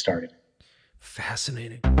when I started.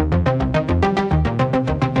 Fascinating.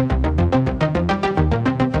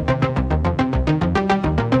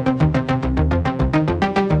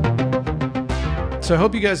 So I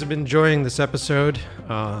hope you guys have been enjoying this episode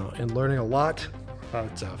and learning a lot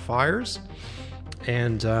about fires.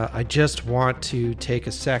 And I just want to take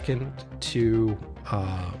a second to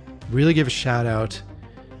really give a shout out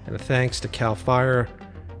and a thanks to CAL FIRE.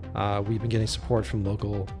 We've been getting support from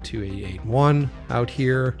Local 2881 out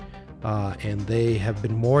here, and they have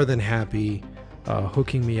been more than happy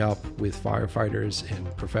hooking me up with firefighters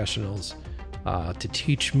and professionals to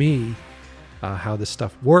teach me how this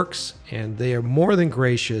stuff works, and they are more than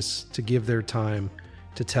gracious to give their time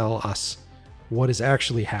to tell us what is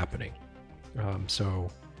actually happening.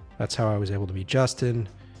 So that's how I was able to meet Justin,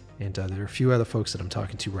 and there are a few other folks that I'm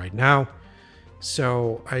talking to right now.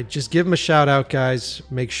 So I just give them a shout out, guys.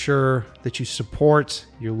 Make sure that you support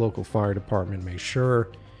your local fire department. Make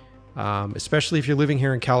sure, especially if you're living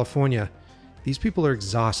here in California, these people are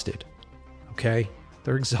exhausted, okay?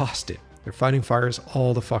 They're exhausted. They're fighting fires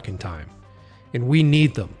all the fucking time. And we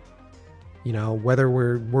need them, whether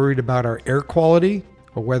we're worried about our air quality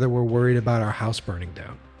or whether we're worried about our house burning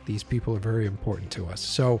down. These people are very important to us.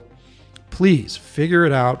 So please figure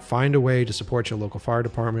it out. Find a way to support your local fire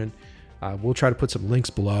department. We'll try to put some links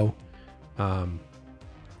below,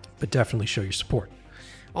 but definitely show your support.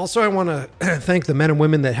 Also, I want to thank the men and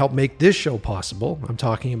women that help make this show possible. I'm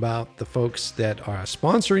talking about the folks that are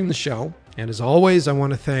sponsoring the show. And as always, I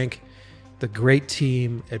want to thank the great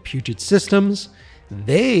team at Puget Systems.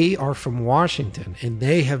 They are from Washington, and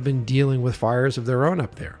they have been dealing with fires of their own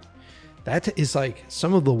up there. That is like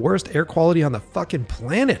some of the worst air quality on the fucking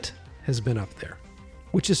planet has been up there,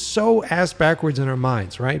 which is so ass backwards in our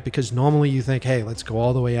minds, right? Because normally you think, hey, let's go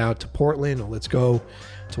all the way out to Portland, or let's go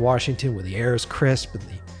to Washington where the air is crisp and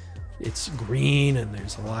it's green and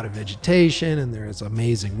there's a lot of vegetation and there's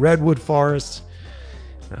amazing redwood forests.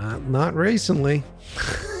 Not recently.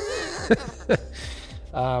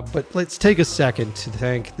 But let's take a second to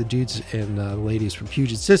thank the dudes and ladies from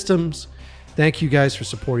Puget Systems. Thank you guys for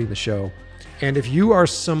supporting the show. And if you are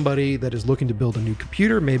somebody that is looking to build a new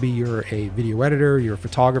computer, maybe you're a video editor, you're a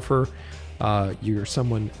photographer, you're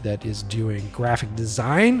someone that is doing graphic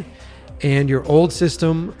design, and your old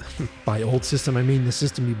system, by old system, I mean the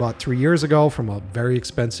system you bought 3 years ago from a very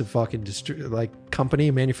expensive fucking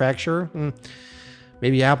company, manufacturer,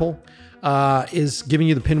 maybe Apple, is giving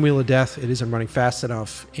you the pinwheel of death. It isn't running fast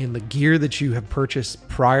enough. And the gear that you have purchased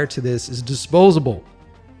prior to this is disposable.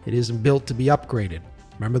 It isn't built to be upgraded.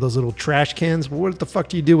 Remember those little trash cans? Well, what the fuck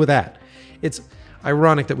do you do with that? It's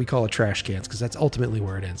ironic that we call it trash cans because that's ultimately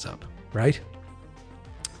where it ends up, right?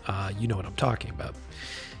 You know what I'm talking about.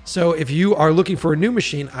 So if you are looking for a new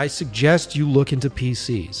machine, I suggest you look into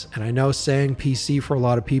PCs. And I know saying PC for a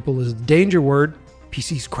lot of people is a danger word.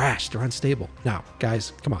 PCs crash, they're unstable. Now,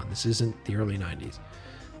 guys, come on, this isn't the early 90s.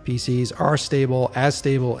 PCs are stable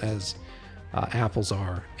as Apple's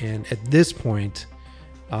are. And at this point,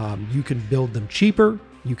 you can build them cheaper.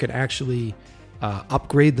 You can actually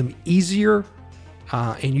upgrade them easier.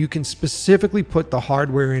 And you can specifically put the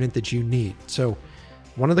hardware in it that you need. So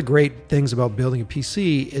one of the great things about building a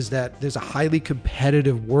PC is that there's a highly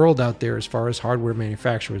competitive world out there as far as hardware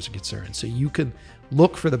manufacturers are concerned. So you can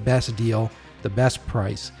look for the best deal, the best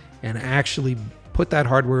price, and actually put that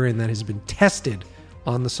hardware in that has been tested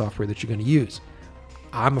on the software that you're going to use.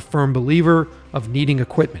 I'm a firm believer of needing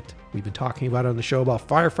equipment. We've been talking about it on the show about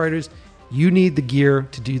firefighters. You need the gear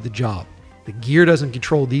to do the job. The gear doesn't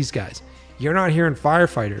control these guys. You're not hearing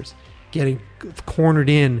firefighters getting cornered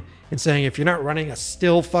in and saying, if you're not running a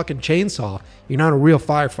still fucking chainsaw, you're not a real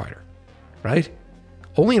firefighter, right?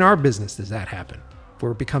 Only in our business does that happen,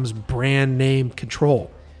 where it becomes brand name control.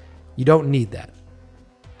 You don't need that.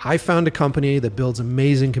 I found a company that builds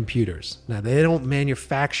amazing computers. Now, they don't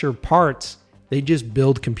manufacture parts. They just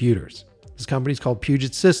build computers. This company is called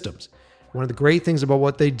Puget Systems. One of the great things about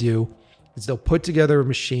what they do is they'll put together a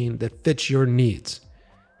machine that fits your needs.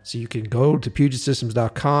 So you can go to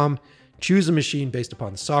PugetSystems.com, choose a machine based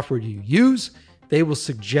upon the software you use. They will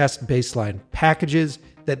suggest baseline packages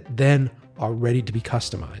that then are ready to be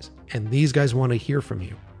customized. And these guys want to hear from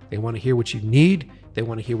you. They want to hear what you need. They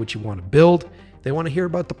want to hear what you want to build. They want to hear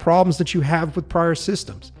about the problems that you have with prior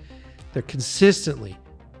systems. They're consistently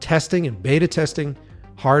testing and beta testing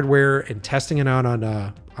hardware and testing it out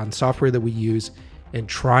on software that we use and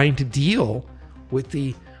trying to deal with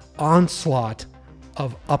the onslaught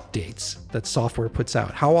of updates that software puts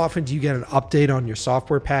out. How often do you get an update on your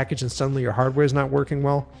software package and suddenly your hardware is not working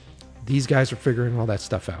well? These guys are figuring all that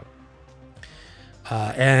stuff out.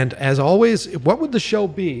 And as always, what would the show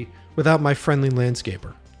be without my friendly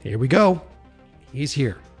landscaper? Here we go. He's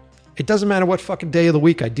here. It doesn't matter what fucking day of the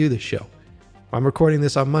week I do this show. I'm recording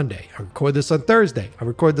this on Monday. I record this on Thursday. I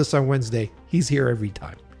record this on Wednesday. He's here every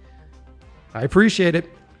time. I appreciate it.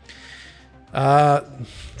 I'm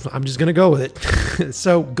just going to go with it.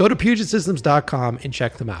 So go to PugetSystems.com and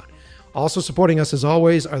check them out. Also supporting us as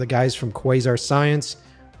always are the guys from Quasar Science.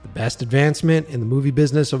 The best advancement in the movie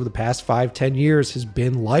business over the past 5-10 years has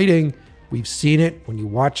been lighting. We've seen it. When you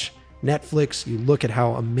watch Netflix, you look at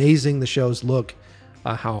how amazing the shows look,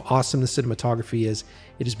 how awesome the cinematography is.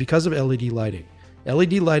 It is because of LED lighting.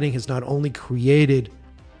 LED lighting has not only created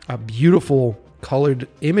beautiful colored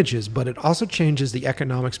images, but it also changes the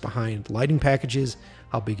economics behind lighting packages,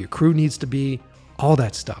 how big your crew needs to be, all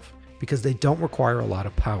that stuff, because they don't require a lot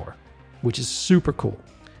of power, which is super cool.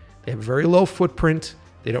 They have a very low footprint.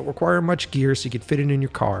 They don't require much gear, so you can fit it in your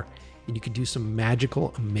car, and you can do some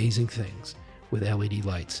magical, amazing things with LED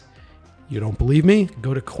lights. You don't believe me?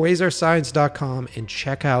 Go to QuasarScience.com and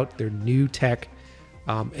check out their new tech.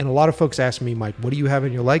 And a lot of folks ask me, Mike, what do you have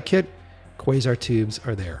in your light kit? Quasar tubes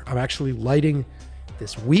are there. I'm actually lighting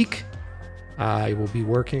this week. I will be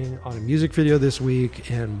working on a music video this week,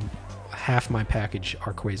 and half my package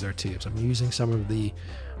are Quasar tubes. I'm using some of the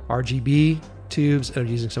RGB tubes, and I'm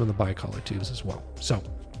using some of the bicolor tubes as well. So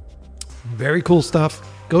Very cool stuff.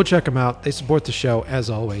 Go check them out. They support the show, as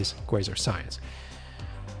always, Quasar Science.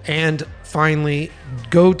 And finally,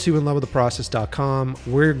 go to inlovewiththeprocess.com.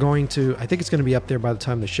 We're going to, I think it's going to be up there by the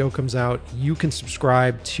time the show comes out. You can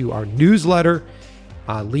subscribe to our newsletter.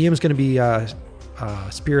 Liam's going to be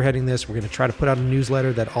spearheading this. We're going to try to put out a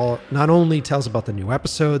newsletter that not only tells about the new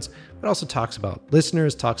episodes, but also talks about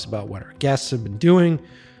listeners, talks about what our guests have been doing.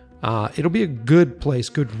 It'll be a good place,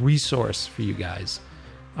 good resource for you guys.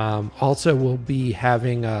 Also, we'll be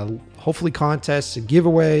having hopefully contests and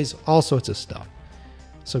giveaways, all sorts of stuff.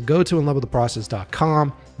 So go to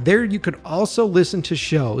inlovewiththeprocess.com. There you could also listen to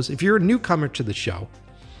shows. If you're a newcomer to the show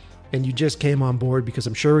and you just came on board, because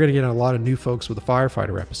I'm sure we're going to get a lot of new folks with a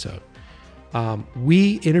firefighter episode.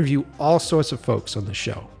 We interview all sorts of folks on the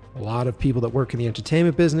show. A lot of people that work in the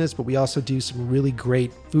entertainment business, but we also do some really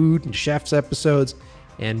great food and chefs episodes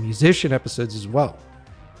and musician episodes as well.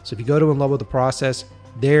 So if you go to In Love with the Process,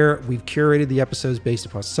 there we've curated the episodes based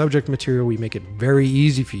upon subject material. We make it very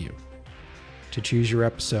easy for you to choose your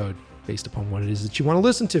episode based upon what it is that you want to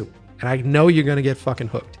listen to. And I know you're going to get fucking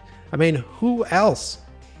hooked. I mean, who else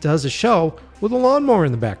does a show with a lawnmower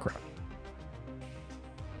in the background?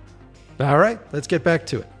 All right, let's get back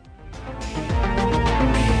to it.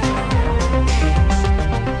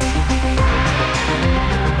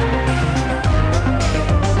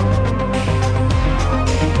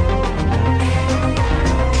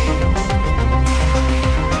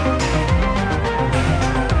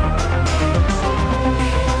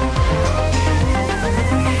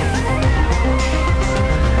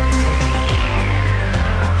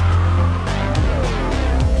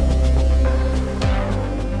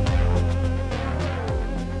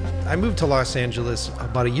 I moved to Los Angeles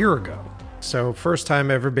about a year ago. So first time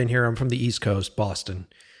I've ever been here. I'm from the East Coast, Boston.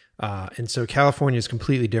 And so California is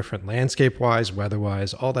completely different, landscape-wise,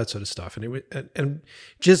 weather-wise, all that sort of stuff. And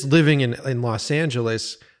just living in Los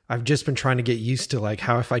Angeles, I've just been trying to get used to like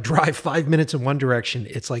how if I drive 5 minutes in one direction,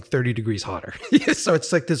 it's like 30 degrees hotter. So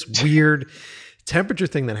it's like this weird temperature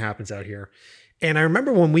thing that happens out here. And I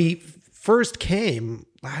remember when we first came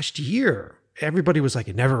last year, everybody was like,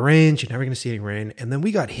 it never rains. You're never going to see any rain. And then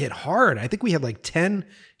we got hit hard. I think we had like 10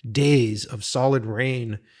 days of solid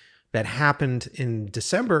rain that happened in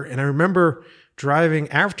December. And I remember driving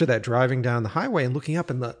down the highway and looking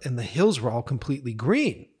up and the hills were all completely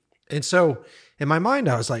green. And so in my mind,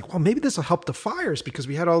 I was like, well, maybe this will help the fires because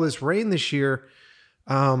we had all this rain this year.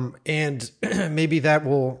 And maybe that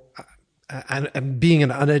will, and being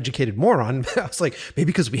an uneducated moron, I was like, maybe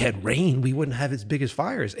because we had rain, we wouldn't have as big as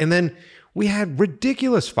fires. And then we had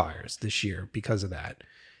ridiculous fires this year because of that.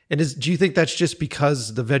 And do you think that's just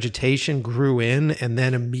because the vegetation grew in and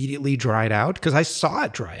then immediately dried out? Because I saw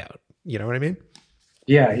it dry out. You know what I mean?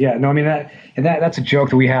 Yeah. No, I mean, that's a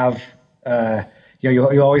joke that we have.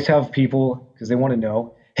 You always have people because they want to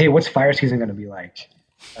know, hey, what's fire season going to be like?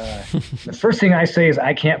 The first thing I say is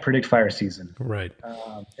I can't predict fire season. Right.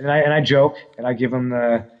 And I joke and I give them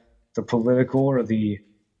the political or the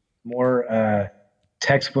more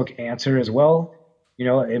textbook answer as well. You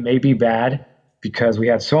know, it may be bad because we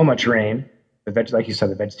had so much rain. Like you said,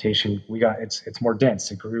 the vegetation it's more dense.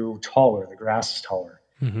 It grew taller. The grass is taller.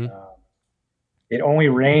 Mm-hmm. It only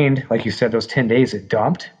rained, like you said, those 10 days it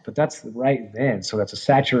dumped, but that's right then. So that's a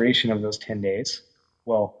saturation of those 10 days.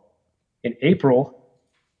 Well, in April,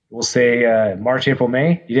 we'll say March, April,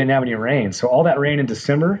 May, you didn't have any rain. So all that rain in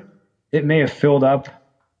December, it may have filled up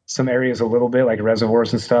some areas a little bit, like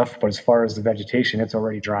reservoirs and stuff. But as far as the vegetation, it's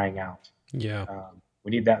already drying out. Yeah.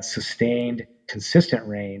 We need that sustained, consistent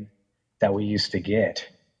rain that we used to get.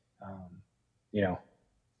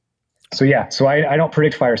 So yeah. So I don't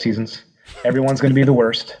predict fire seasons. Everyone's going to be the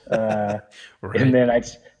worst. Right. And then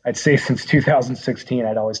I'd say since 2016,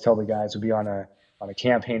 I'd always tell the guys we'd be on a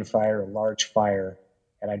campaign fire, a large fire.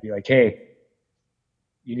 And I'd be like, hey,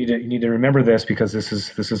 you need to remember this because this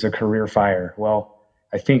is a career fire. Well,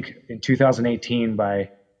 I think in 2018 by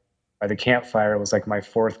the campfire, it was like my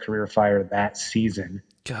fourth career fire that season.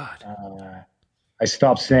 God. I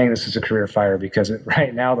stopped saying this is a career fire because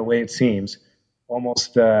right now, the way it seems,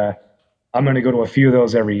 almost I'm going to go to a few of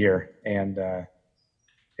those every year. And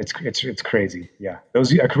it's crazy. Yeah.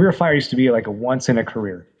 A career fire used to be like a once in a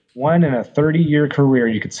career. One in a 30-year career,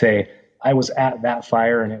 you could say, I was at that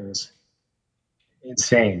fire and it was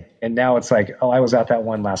insane. And now it's like, oh, I was at that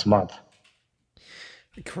one last month.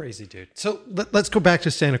 Crazy, dude. So let's go back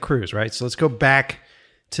to Santa Cruz, right? So let's go back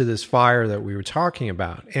to this fire that we were talking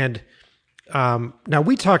about. And now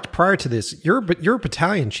we talked prior to this, you're a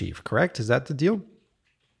battalion chief, correct? Is that the deal?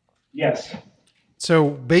 Yes.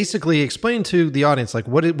 So basically explain to the audience, like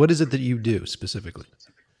what is it that you do specifically?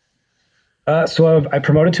 So I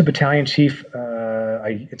promoted to battalion chief.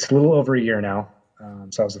 It's a little over a year now.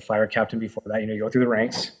 So I was a fire captain before that. You go through the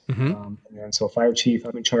ranks, Mm-hmm. and then so fire chief.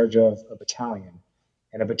 I'm in charge of a battalion,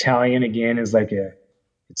 and a battalion again is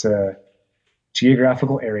it's a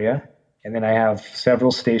geographical area, and then I have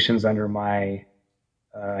several stations under my,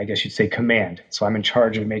 I guess you'd say, command. So I'm in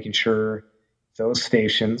charge of making sure those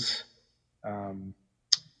stations um,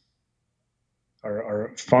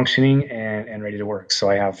 are functioning and ready to work. So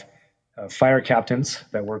I have fire captains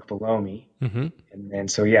that work below me. Mm-hmm. And then,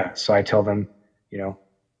 so I tell them,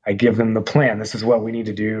 I give them the plan. This is what we need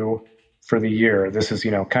to do for the year. This is,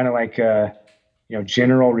 kind of like,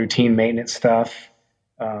 general routine maintenance stuff,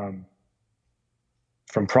 from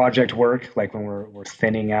project work, like when we're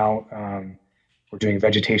thinning out, we're doing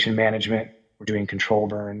vegetation management, we're doing control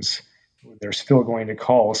burns. They're still going to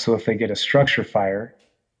call. So if they get a structure fire,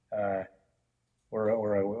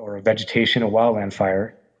 or a vegetation, a wildland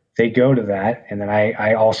fire, they go to that, and then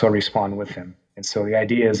I also respond with them. And so the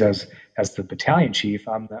idea is, as the battalion chief,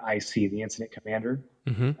 I'm the IC, the incident commander.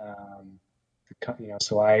 Mm-hmm.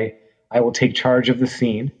 So I will take charge of the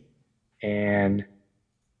scene and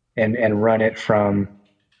run it from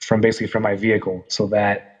basically from my vehicle, so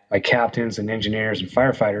that my captains and engineers and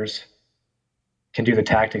firefighters can do the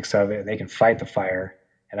tactics of it. They can fight the fire,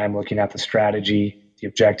 and I'm looking at the strategy, the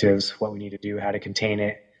objectives, what we need to do, how to contain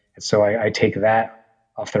it. And so I take that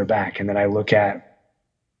off their back, and then I look at,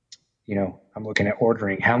 I'm looking at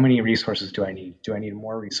ordering. How many resources do I need? Do I need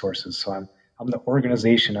more resources? So I'm the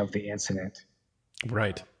organization of the incident.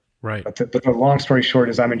 Right. But the long story short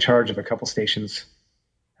is I'm in charge of a couple stations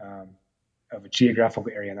of a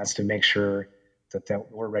geographical area, and that's to make sure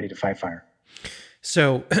that we're ready to fight fire.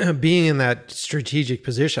 So being in that strategic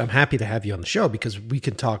position, I'm happy to have you on the show because we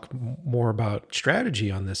can talk more about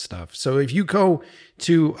strategy on this stuff. So if you go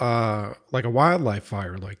to like a wildlife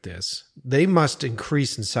fire like this, they must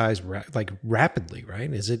increase in size rapidly,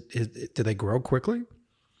 right? Do they grow quickly?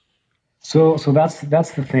 So that's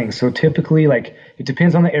the thing. So typically, like, it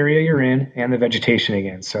depends on the area you're in and the vegetation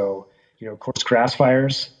again. So, of course, grass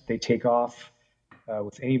fires, they take off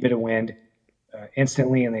with any bit of wind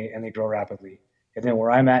instantly, and they grow rapidly. And then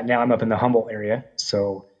where I'm at now, I'm up in the Humboldt area,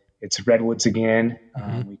 so it's redwoods again.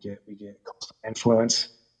 Mm-hmm. We get coastal influence.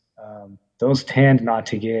 Those tend not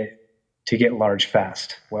to get large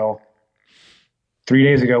fast. Well, 3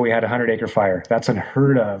 days ago we had a 100-acre fire. That's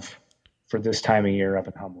unheard of for this time of year up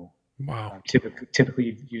in Humboldt. Wow.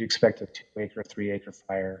 Typically you'd expect a 2-acre, 3-acre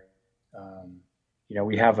fire.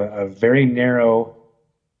 We have a very narrow,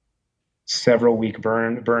 several week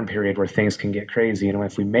burn period where things can get crazy. And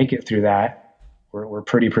if we make it through that, we're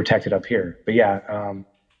pretty protected up here. But yeah,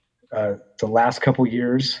 the last couple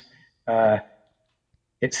years,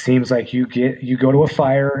 it seems like you go to a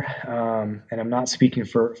fire, and I'm not speaking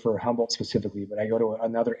for Humboldt specifically, but I go to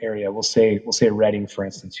another area. We'll say Redding, for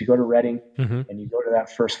instance. You go to Redding, mm-hmm. and you go to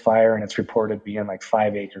that first fire, and it's reported being like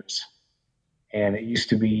 5 acres. And it used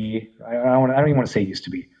to be, I don't even want to say used to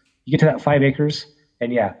be. You get to that 5 acres,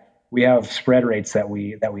 and yeah, we have spread rates that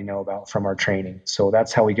we know about from our training. So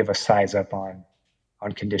that's how we give a size up on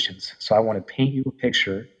conditions. So I want to paint you a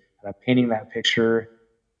picture, and I'm painting that picture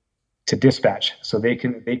to dispatch so they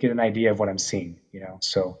get an idea of what I'm seeing.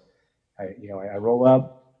 So I roll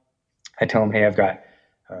up, I tell them, hey, I've got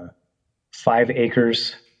 5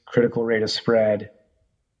 acres, critical rate of spread,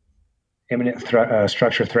 imminent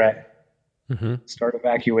structure threat, mm-hmm. start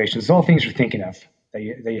evacuations. All things you're thinking of that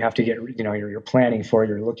you have to get, you're planning for,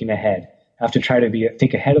 you're looking ahead. Have to try to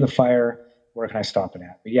think ahead of the fire. Where can I stop it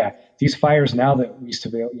at? But yeah, these fires now that we used to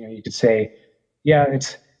be, you could say, yeah,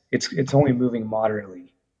 it's only moving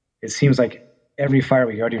moderately. It seems like every fire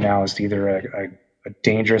we go to now is either a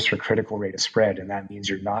dangerous or critical rate of spread, and that means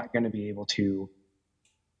you're not going to be able to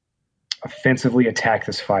offensively attack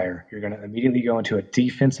this fire. You're going to immediately go into a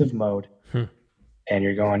defensive mode, and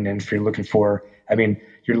you're going. And if you're looking for,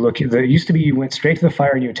 you're looking. It used to be you went straight to the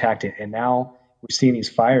fire and you attacked it, and now we're seeing these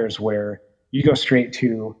fires where you go straight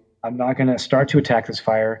to, I'm not going to start to attack this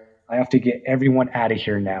fire. I have to get everyone out of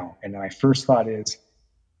here now. And my first thought is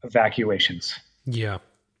evacuations. Yeah.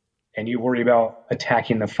 And you worry about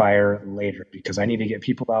attacking the fire later because I need to get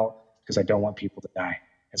people out because I don't want people to die.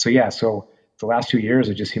 And so, yeah, so the last 2 years,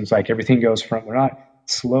 it just seems like everything goes from, we're not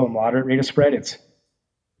slow, moderate rate of spread. It's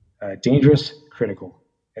dangerous, critical.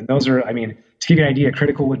 And those are, to give you an idea,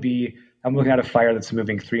 critical would be, I'm looking at a fire that's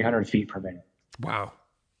moving 300 feet per minute. Wow.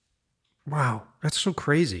 That's so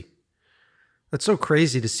crazy. That's so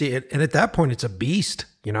crazy to see it. And at that point, it's a beast.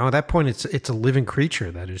 At that point, it's a living creature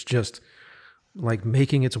that is just like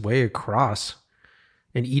making its way across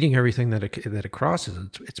and eating everything that it crosses.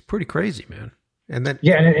 It's pretty crazy, man. And then,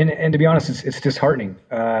 Yeah, and to be honest, it's disheartening.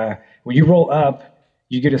 When you roll up,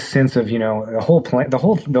 you get a sense of the whole plan, the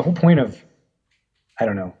whole point of, I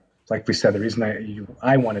don't know. Like we said, the reason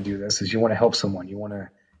I want to do this is you want to help someone. You want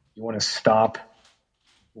to stop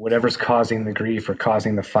whatever's causing the grief or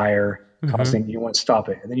causing the fire, hmm you want to stop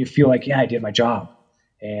it, and then you feel like, yeah, I did my job.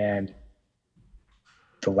 And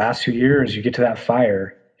the last 2 years, you get to that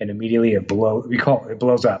fire, and immediately it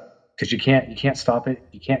blows up because you can't stop it,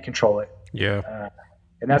 you can't control it. yeah,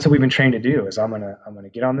 And that's what we've been trained to do is I'm gonna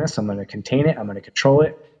get on this, I'm gonna contain it, I'm gonna control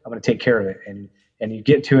it, I'm gonna take care of it. And you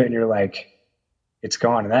get to it and you're like, it's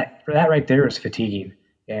gone. And that right there is fatiguing.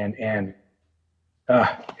 And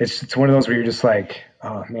it's one of those where you're just like,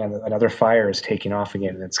 oh man, another fire is taking off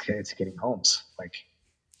again, and it's getting homes. Like,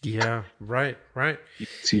 yeah, right, right.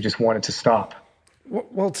 so you just want it to stop.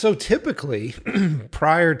 Well, so typically,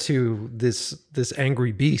 prior to this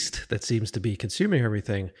angry beast that seems to be consuming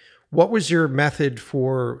everything, what was your method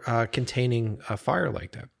for containing a fire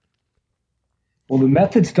like that? Well, the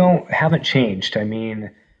methods haven't changed. I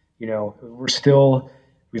mean,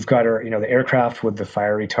 we've got the aircraft with the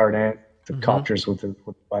fire retardant, the hmm copters with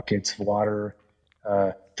buckets of water,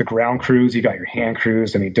 the ground crews. You got your hand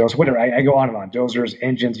crews. I mean, whatever. I go on and on. Dozers,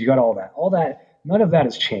 engines. You got all that. All that. None of that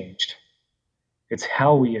has changed. It's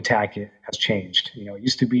how we attack it has changed. It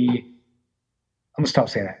used to be. I'm gonna stop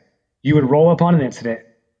saying that. You would roll up on an incident,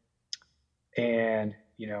 and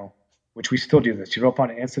which we still do this. You roll up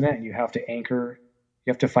on an incident, and you have to anchor.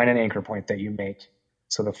 You have to find an anchor point that you make,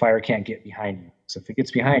 so the fire can't get behind you. So if it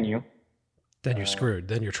gets behind you, Then you're screwed.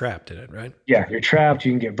 Then you're trapped in it, right? yeah, you're trapped.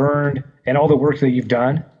 You can get burned, and all the work that you've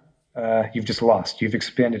done, you've just lost. You've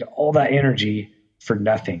expended all that energy for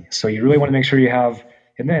nothing. So you really want to make sure you have,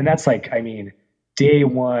 and then that's like, I mean, day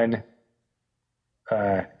one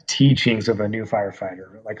teachings of a new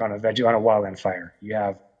firefighter, like on a wildland fire. You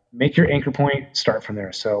have make your anchor point, start from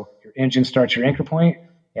there. So your engine starts your anchor point,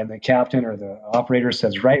 and the captain or the operator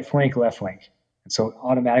says right flank, left flank, and so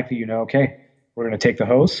automatically okay, we're going to take the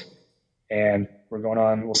hose and we're going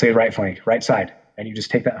on, we'll say right flank, right side. And you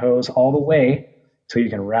just take that hose all the way till you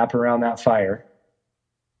can wrap around that fire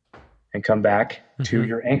and come back to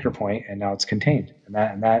your anchor point, and now it's contained.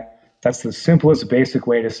 That's the simplest basic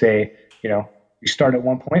way to say, you start at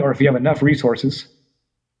one point, or if you have enough resources,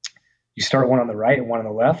 you start one on the right and one on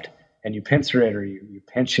the left, and you pincer it or you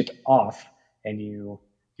pinch it off, and you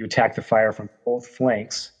attack the fire from both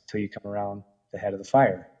flanks till you come around the head of the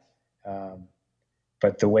fire.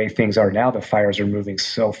 But the way things are now, the fires are moving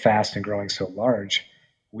so fast and growing so large,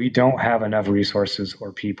 we don't have enough resources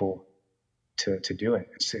or people to do it.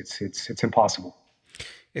 It's impossible.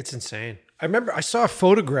 It's insane. I remember I saw a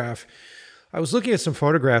photograph. I was looking at some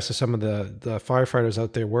photographs of some of the firefighters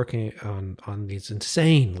out there working on these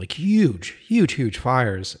insane, like huge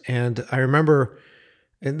fires. And I remember,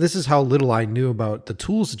 and this is how little I knew about the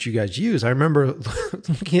tools that you guys use. I remember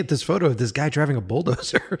looking at this photo of this guy driving a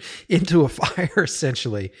bulldozer into a fire,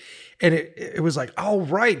 essentially. And it was like, oh,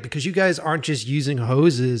 right, because you guys aren't just using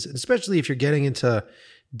hoses, especially if you're getting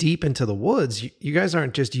deep into the woods. You guys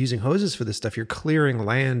aren't just using hoses for this stuff. You're clearing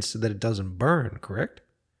land so that it doesn't burn, correct?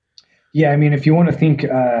 Yeah, I mean, if you want to think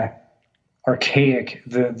archaic,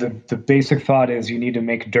 the basic thought is you need to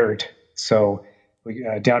make dirt. So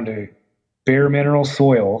down to bare mineral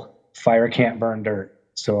soil, fire can't burn dirt.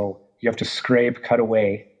 So you have to scrape, cut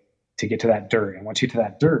away to get to that dirt. And once you get to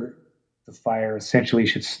that dirt, the fire essentially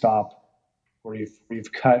should stop where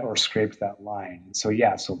you've cut or scraped that line. And so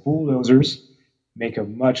yeah, so bulldozers make a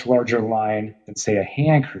much larger line than say a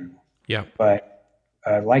hand crew. Yeah. But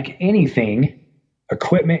like anything,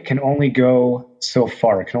 equipment can only go so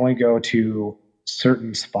far. It can only go to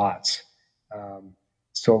certain spots.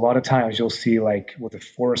 So a lot of times you'll see, like with the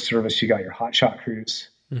Forest Service, you got your hot shot crews.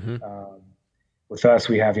 With us,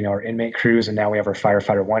 we have our inmate crews, and now we have our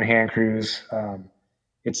firefighter one hand crews.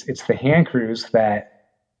 It's the hand crews that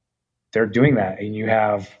they're doing that, and you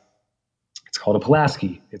have, it's called a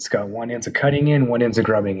Pulaski. It's got one end's a cutting in, one end's a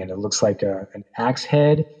grubbing in. It looks like an axe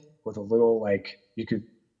head with a little, like, you could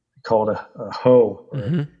call it a hoe,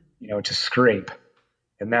 or, to scrape.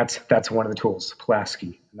 And that's one of the tools,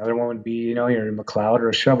 Pulaski. Another one would be, your McLeod or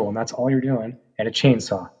a shovel, and that's all you're doing, and a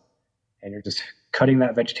chainsaw. And you're just cutting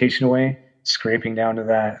that vegetation away, scraping down to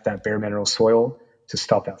that bare mineral soil to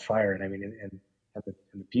stop that fire. And I mean, and the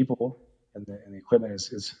people and the equipment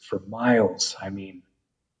is for miles. I mean,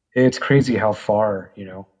 it's crazy how far,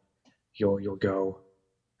 you'll go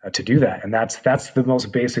to do that. And that's the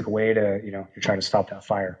most basic way to, you're trying to stop that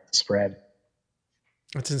fire spread.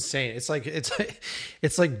 It's insane. It's like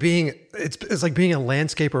being it's like being a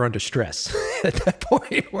landscaper under stress at that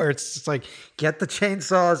point where it's just like get the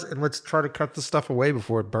chainsaws and let's try to cut the stuff away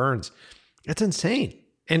before it burns. It's insane.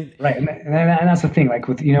 And Right. And that's the thing. Like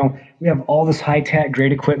with, we have all this high tech,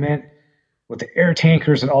 great equipment with the air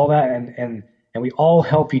tankers and all that. And we all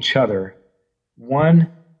help each other.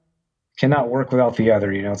 One cannot work without the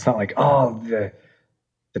other. It's not like, oh,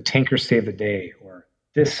 the tanker saved the day or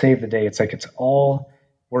this saved the day. It's like, it's all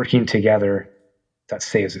working together that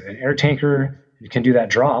saves it. An air tanker, you can do that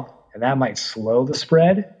drop and that might slow the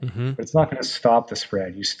spread, but it's not going to stop the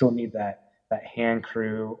spread. You still need that hand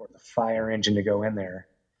crew or the fire engine to go in there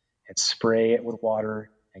and spray it with water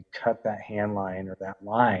and cut that hand line or that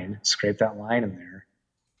line, scrape that line in there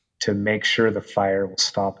to make sure the fire will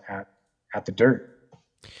stop at the dirt.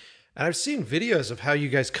 And I've seen videos of how you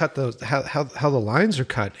guys cut those, how the lines are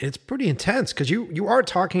cut. It's pretty intense because you are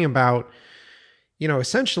talking about,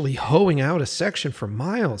 essentially hoeing out a section for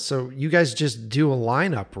miles. So you guys just do a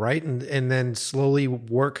lineup, right? And then slowly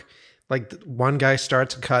work, like one guy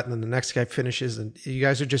starts a cut and then the next guy finishes. And you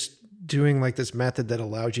guys are just doing like this method that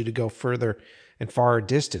allows you to go further and far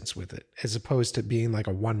distance with it, as opposed to being like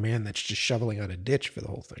a one man that's just shoveling out a ditch for the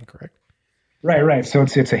whole thing, correct? Right. So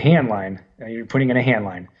it's a hand line. You're putting in a hand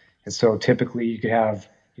line. And so typically you could have,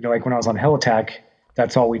 like when I was on Helitack,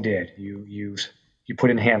 that's all we did. You put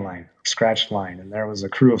in hand line, scratched line, and there was a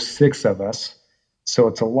crew of 6 of us. So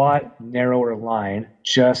it's a lot narrower line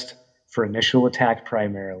just for initial attack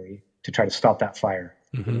primarily to try to stop that fire.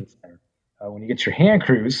 When you get your hand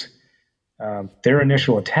crews, their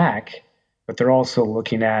initial attack, but they're also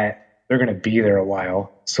looking at, they're going to be there a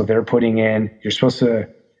while. So they're putting in,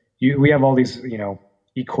 we have all these,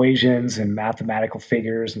 equations and mathematical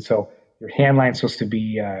figures. And so your hand line is supposed to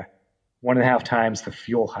be 1.5 times the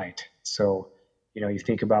fuel height. So, you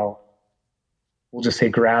think about, we'll just say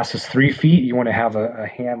grass is 3 feet. You want to have a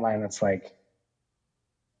hand line that's like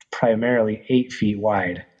primarily 8 feet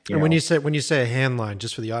wide. And when you say a hand line,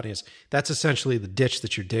 just for the audience, that's essentially the ditch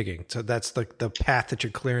that you're digging. So that's the path that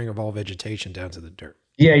you're clearing of all vegetation down to the dirt.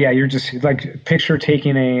 Yeah. You're just like, picture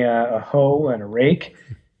taking a hoe and a rake.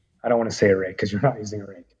 I don't want to say a rake because you're not using a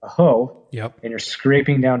rake. A hoe. Yep. And you're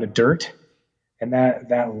scraping down to dirt, and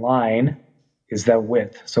that line is that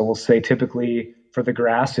width. So we'll say typically for the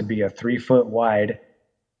grass, it'd be a 3 foot wide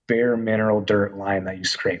bare mineral dirt line that you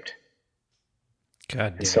scraped.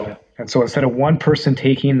 God damn. And so instead of one person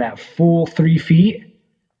taking that full 3 feet,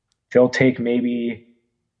 they'll take maybe,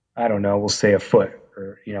 I don't know, we'll say a foot,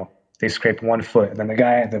 or they scrape 1 foot, and then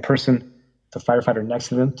the firefighter next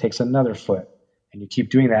to them takes another foot. And you keep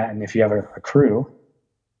doing that, and if you have a crew,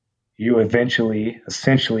 you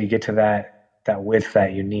essentially get to that width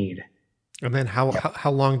that you need. And then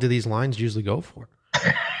how long do these lines usually go for?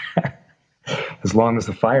 As long as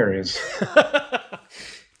the fire is.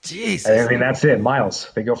 Jesus. I mean, that's it.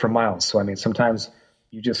 Miles. They go for miles. So, I mean, sometimes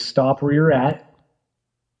you just stop where you're at,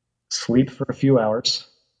 sleep for a few hours,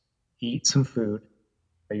 eat some food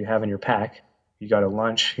that you have in your pack. You got a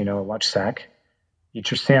lunch, a lunch sack,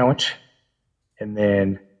 eat your sandwich. And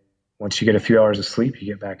then once you get a few hours of sleep, you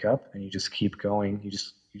get back up and you just keep going. You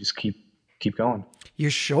just keep going. Your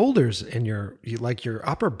shoulders and your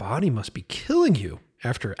upper body must be killing you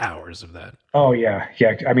after hours of that. Oh yeah.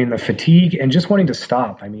 I mean, the fatigue and just wanting to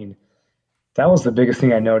stop. I mean, that was the biggest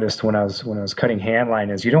thing I noticed when I was cutting hand line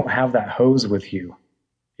is you don't have that hose with you.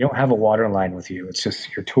 You don't have a water line with you. It's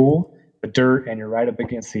just your tool, the dirt, and you're right up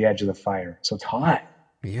against the edge of the fire. So it's hot.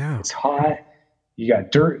 Yeah. It's hot. You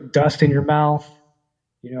got dirt, dust in your mouth,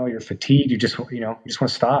 you're fatigued. You just want to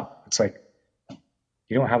stop. It's like,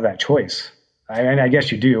 you don't have that choice. I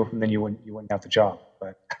guess you do. And then you wouldn't have the job,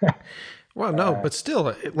 but. Well, no, but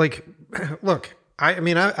still like, look,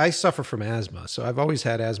 I suffer from asthma. So I've always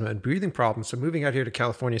had asthma and breathing problems. So moving out here to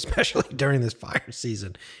California, especially during this fire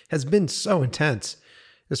season, has been so intense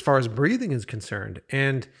as far as breathing is concerned.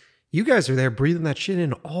 And you guys are there breathing that shit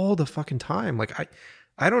in all the fucking time. Like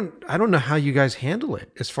I don't know how you guys handle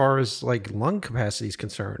it as far as like lung capacity is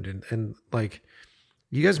concerned. And like,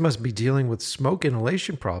 you guys must be dealing with smoke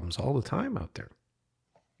inhalation problems all the time out there.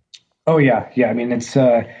 Oh yeah. I mean, it's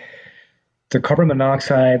the carbon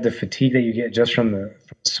monoxide, the fatigue that you get just from the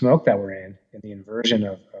smoke that we're in, and the inversion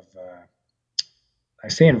of I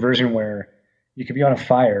say inversion where you could be on a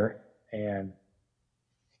fire and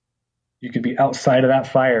you could be outside of that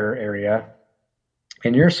fire area,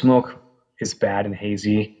 and your smoke is bad and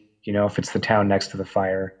hazy, if it's the town next to the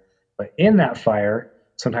fire. But in that fire,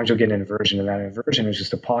 sometimes you'll get an inversion, and that inversion is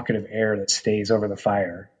just a pocket of air that stays over the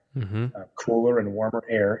fire, cooler and warmer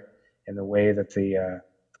air, in the way that the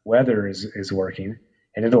weather is working,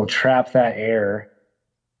 and it'll trap that air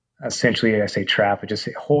essentially, I say trap.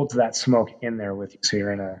 It holds that smoke in there with you.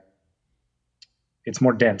 So it's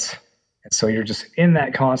more dense. And so you're just in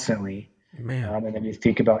that constantly. Man. And then you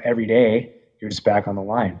think about every day, you're just back on the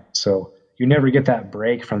line. So you never get that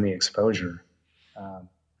break from the exposure.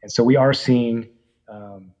 And so we are seeing,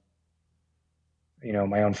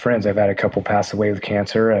 my own friends. I've had a couple pass away with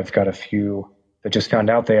cancer. I've got a few that just found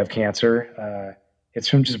out they have cancer. It's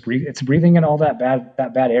from just it's breathing in all that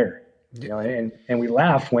bad air. And we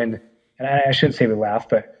laugh and I shouldn't say we laugh,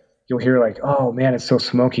 but you'll hear like, oh man, it's so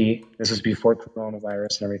smoky. This is before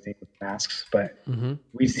coronavirus and everything with masks. But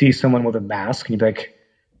we see someone with a mask and you'd be like,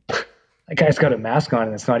 that guy's got a mask on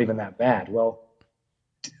and it's not even that bad. Well,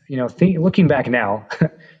 looking back now,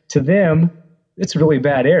 to them, it's really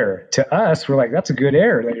bad air. To us, we're like, that's a good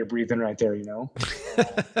air that you're breathing right there,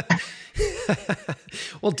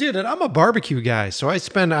 Well, dude, and I'm a barbecue guy, so I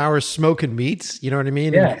spend hours smoking meats, you know what I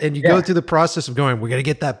mean? Yeah, and you go through the process of going, we're going to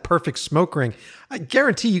get that perfect smoke ring. I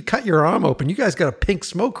guarantee you cut your arm open, you guys got a pink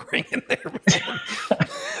smoke ring in there, man.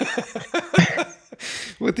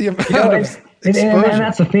 With the amount of exposure. And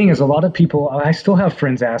that's the thing is a lot of people, I still have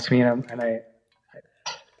friends ask me and I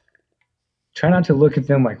try not to look at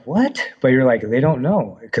them like, what? But you're like, they don't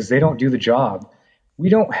know because they don't do the job. We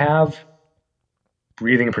don't have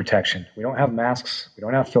breathing protection. We don't have masks. We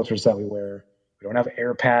don't have filters that we wear. We don't have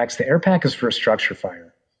air packs. The air pack is for a structure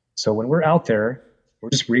fire. So when we're out there, we're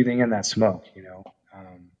just breathing in that smoke,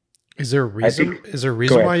 Is there a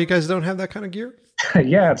reason why you guys don't have that kind of gear?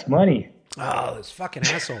 Yeah, it's money. Oh, those fucking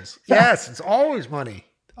assholes. Yes, it's always money.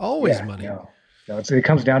 Always money. No, it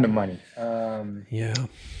comes down to money. Yeah.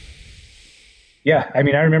 Yeah, I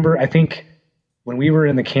mean, I think when we were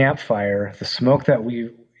in the campfire, the smoke that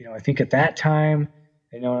I think at that time,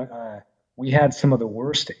 we had some of the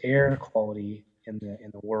worst air quality in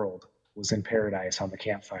the world was in Paradise on the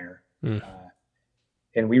campfire.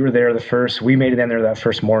 And we were there we made it in there that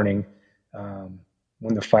first morning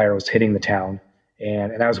when the fire was hitting the town.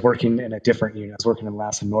 And I was working in a different unit. I was working in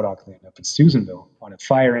Lassen Modoc Land up in Susanville on a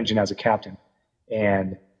fire engine as a captain.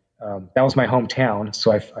 And that was my hometown.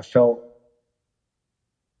 So I felt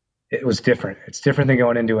it was different. It's different than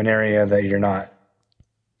going into an area that you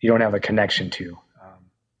don't have a connection to.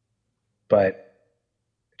 But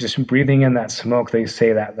just breathing in that smoke, they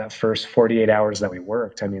say that first 48 hours that we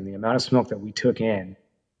worked, I mean, the amount of smoke that we took in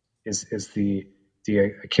is the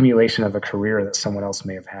accumulation of a career that someone else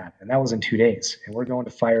may have had. And that was in 2 days. And we're going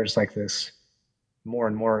to fires like this more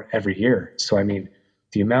and more every year. So, I mean,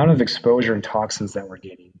 the amount of exposure and toxins that we're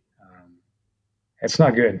getting, it's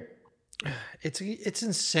not good. It's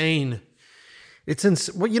insane.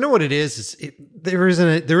 Well, you know what it is? There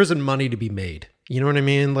isn't money to be made. You know what I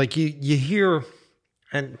mean? Like you hear,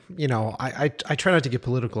 and I try not to get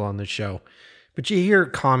political on this show, but you hear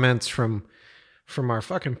comments from our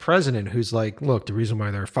fucking president who's like, look, the reason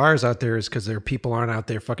why there are fires out there is because there are people aren't out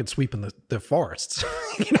there fucking sweeping the forests.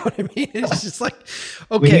 You know what I mean? It's just like,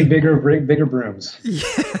 okay. We need bigger brooms.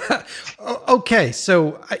 Yeah. Okay.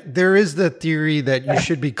 So there is the theory that you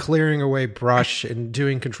should be clearing away brush and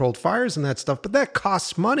doing controlled fires and that stuff, but that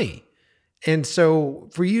costs money. And so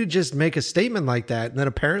for you to just make a statement like that, and then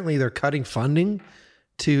apparently they're cutting funding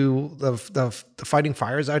to the fighting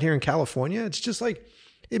fires out here in California, it's just like,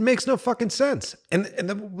 it makes no fucking sense. And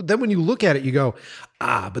then when you look at it, you go,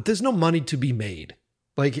 but there's no money to be made.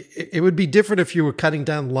 Like it would be different if you were cutting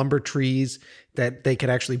down lumber trees that they could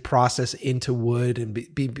actually process into wood and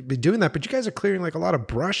be doing that. But you guys are clearing like a lot of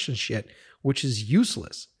brush and shit, which is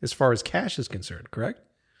useless as far as cash is concerned, correct?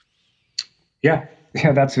 Yeah,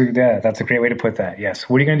 that's a great way to put that. Yes.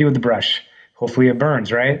 What are you going to do with the brush? Hopefully it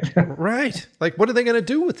burns, right? Right. Like, what are they going to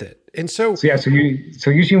do with it? And so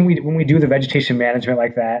usually when we do the vegetation management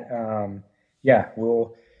like that,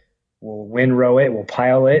 we'll windrow it, we'll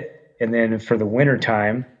pile it. And then for the winter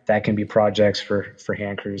time, that can be projects for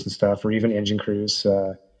hand crews and stuff, or even engine crews.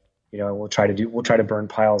 We'll try to burn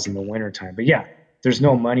piles in the winter time, but yeah, there's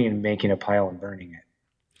no money in making a pile and burning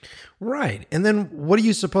it. Right. And then what are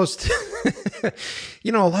you supposed to, a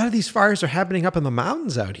lot of these fires are happening up in the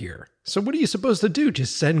mountains out here. So what are you supposed to do?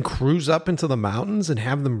 Just send crews up into the mountains and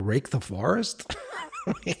have them rake the forest?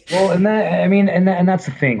 Well, and that's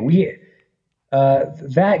the thing.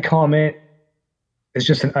 That comment is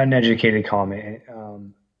just an uneducated comment.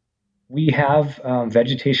 We have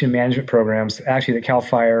vegetation management programs, actually the CAL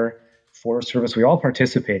FIRE, Forest Service, we all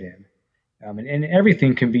participate in. And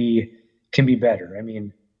everything can be better. I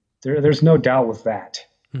mean, there's no doubt with that,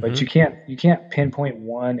 but you can't pinpoint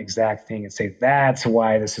one exact thing and say that's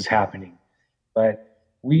why this is happening. But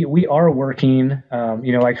we are working,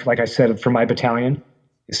 like I said, for my battalion,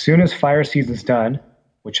 as soon as fire season's done,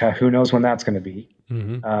 which who knows when that's going to be,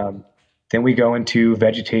 Then we go into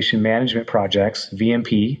vegetation management projects,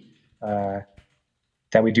 VMP,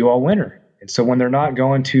 that we do all winter. And so when they're not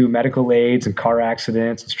going to medical aids and car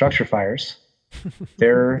accidents and structure fires,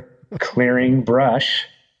 they're clearing brush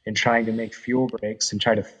and trying to make fuel breaks and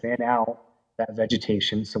try to thin out that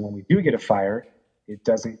vegetation. So when we do get a fire, it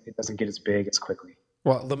doesn't get as big as quickly.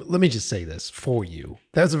 Well, let me just say this for you.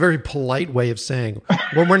 That's a very polite way of saying,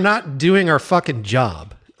 when we're not doing our fucking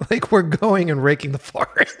job, like we're going and raking the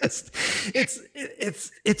forest.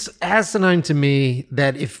 It's asinine to me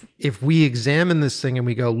that if we examine this thing and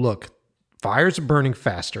we go, look, fires are burning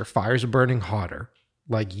faster, fires are burning hotter.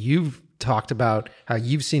 Like you've talked about how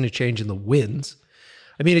you've seen a change in the winds.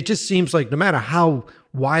 I mean, it just seems like no matter how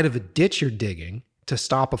wide of a ditch you're digging to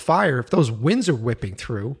stop a fire, if those winds are whipping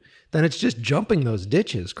through, then it's just jumping those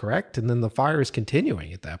ditches, correct? And then the fire is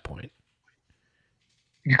continuing at that point.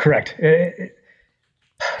 You're correct.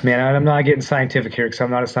 Man, I'm not getting scientific here because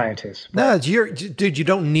I'm not a scientist. No, dude, you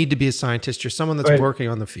don't need to be a scientist. You're someone that's working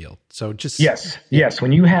on the field. So just... Yes.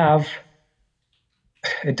 When you have...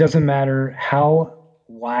 It doesn't matter how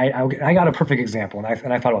wide... I got a perfect example,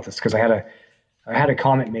 and I thought about this because I had a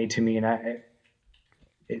comment made to me, and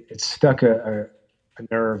it stuck a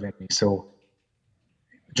nerve in me. So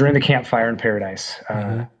during the campfire in Paradise,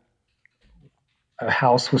 a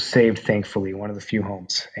house was saved, thankfully, one of the few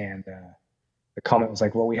homes, and... the comment was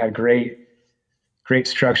like, well, we had great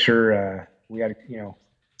structure. We had,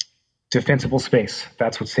 defensible space.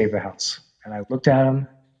 That's what saved the house. And I looked at him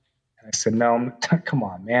and I said, no, come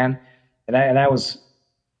on, man. And I was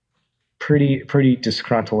pretty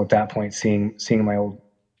disgruntled at that point, seeing my old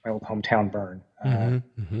hometown burn.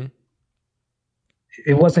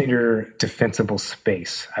 It wasn't your defensible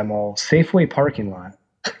space. I'm all Safeway parking lot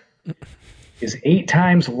is 8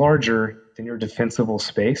 times larger than your defensible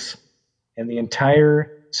space. And the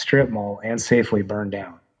entire strip mall and Safeway burned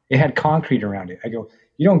down. It had concrete around it. I go,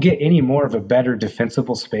 you don't get any more of a better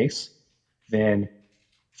defensible space than,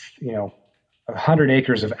 100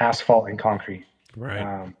 acres of asphalt and concrete.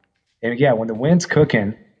 Right. And yeah, when the wind's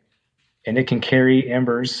cooking and it can carry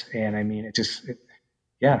embers, and I mean,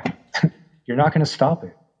 you're not going to stop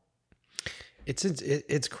it.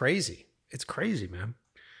 It's crazy. It's crazy, man.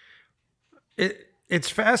 It's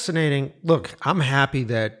fascinating. Look, I'm happy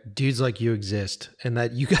that dudes like you exist and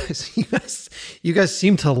that you guys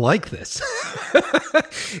seem to like this.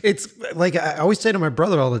 It's like I always say to my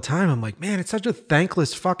brother all the time, I'm like, man, it's such a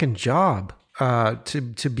thankless fucking job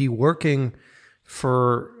to be working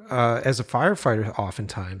for as a firefighter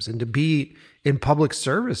oftentimes, and to be in public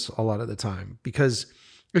service a lot of the time, because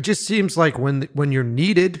it just seems like when you're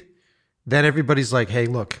needed, then everybody's like, hey,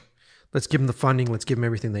 look, let's give them the funding. Let's give them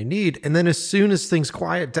everything they need. And then as soon as things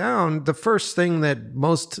quiet down, the first thing that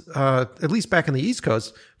most, at least back in the East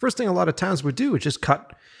Coast, first thing a lot of towns would do is just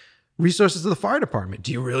cut resources to the fire department.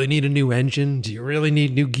 Do you really need a new engine? Do you really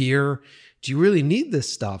need new gear? Do you really need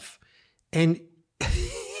this stuff? And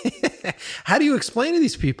how do you explain to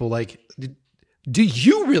these people, like, do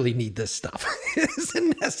you really need this stuff? It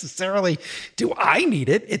isn't necessarily, do I need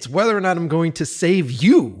it? It's whether or not I'm going to save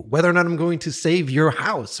you, whether or not I'm going to save your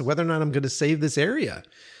house, whether or not I'm going to save this area.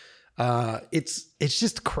 It's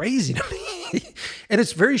just crazy to me. And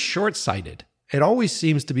it's very short-sighted. It always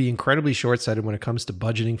seems to be incredibly short-sighted when it comes to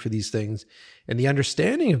budgeting for these things and the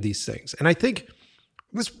understanding of these things. And I think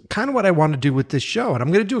that's kind of what I want to do with this show. And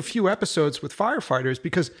I'm going to do a few episodes with firefighters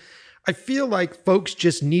because I feel like folks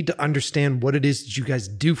just need to understand what it is that you guys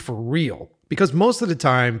do for real. Because most of the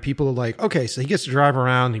time, people are like, okay, so he gets to drive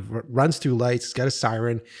around, he runs through lights, he's got a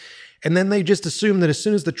siren. And then they just assume that as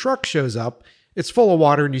soon as the truck shows up, it's full of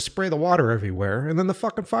water and you spray the water everywhere and then the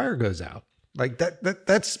fucking fire goes out. Like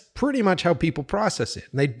that's pretty much how people process it.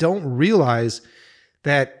 And they don't realize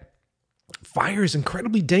that fire is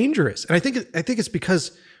incredibly dangerous. And I think it's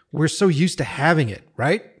because we're so used to having it,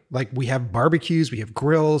 right? Like we have barbecues, we have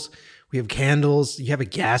grills, we have candles, you have a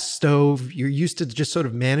gas stove. You're used to just sort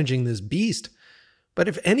of managing this beast. But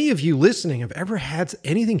if any of you listening have ever had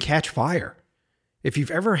anything catch fire, if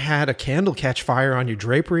you've ever had a candle catch fire on your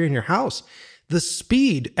drapery in your house, the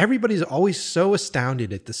speed, everybody's always so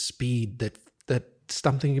astounded at the speed that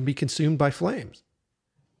something can be consumed by flames,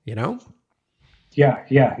 you know?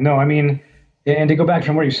 Yeah. No, I mean, and to go back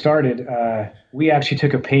from where you started, we actually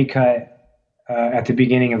took a pay cut at the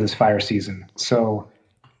beginning of this fire season. So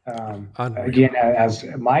again, as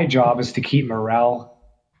my job is to keep morale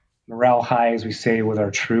high, as we say, with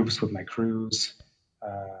our troops, with my crews.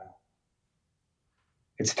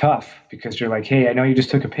 It's tough because you're like, hey, I know you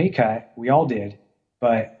just took a pay cut. We all did,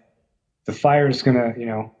 but the fire is going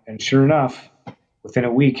to, and sure enough, within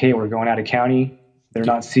a week, hey, we're going out of county. They're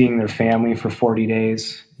not seeing their family for 40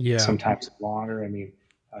 days, Yeah. sometimes longer. I mean,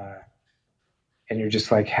 and you're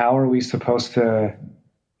just like, how are we supposed to,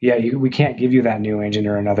 we can't give you that new engine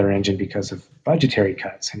or another engine because of budgetary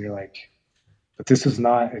cuts. And you're like, but this is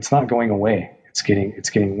not, it's not going away. It's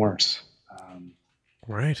getting worse.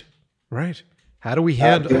 Right. How do we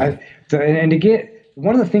handle and to get,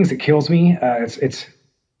 one of the things that kills me, it's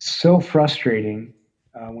so frustrating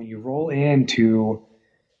when you roll into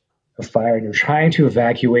a fire and you're trying to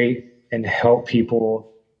evacuate and help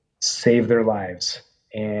people save their lives.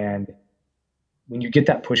 And when you get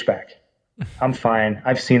that pushback, I'm fine.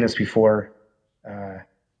 I've seen this before.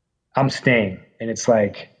 I'm staying. And it's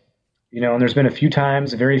like, and there's been a few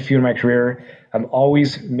times, very few in my career, I'm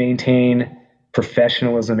always maintain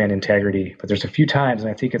professionalism and integrity. But there's a few times,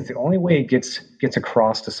 and I think it's the only way it gets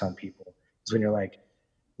across to some people, is when you're like,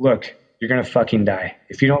 look, you're going to fucking die.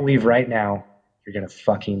 If you don't leave right now, you're going to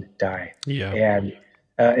fucking die. Yeah. And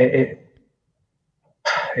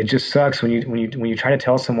it just sucks when you try to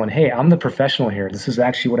tell someone, hey, I'm the professional here. This is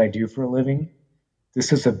actually what I do for a living.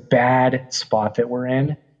 This is a bad spot that we're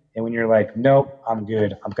in. And when you're like, nope, I'm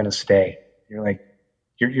good. I'm going to stay. You're like,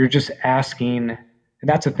 you're just asking. And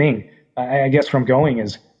that's the thing. I guess where I'm going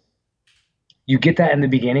is you get that in the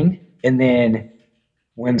beginning. And then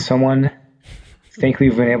when someone, thankfully,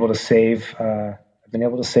 we've been able to save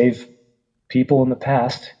people in the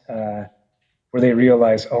past, where they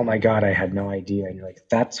realize, oh my God, I had no idea. And you're like,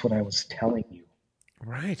 that's what I was telling you.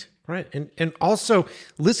 Right. And also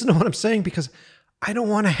listen to what I'm saying, because I don't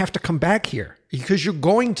want to have to come back here, because you're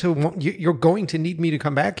going to need me to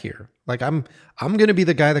come back here. Like I'm going to be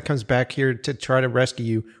the guy that comes back here to try to rescue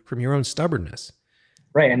you from your own stubbornness.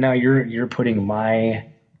 Right. And now you're putting my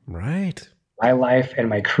life and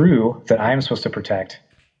my crew that I'm supposed to protect.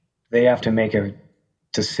 They have to make a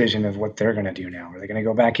decision of what they're going to do now. Are they going to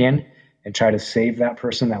go back in and try to save that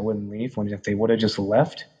person that wouldn't leave, when if they would have just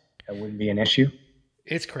left, that wouldn't be an issue?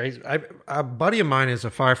 It's crazy. A buddy of mine is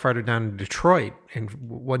a firefighter down in Detroit, and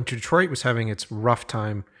when Detroit was having its rough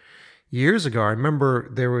time years ago, I remember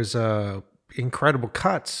there was incredible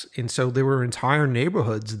cuts, and so there were entire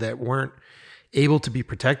neighborhoods that weren't able to be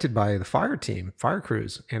protected by the fire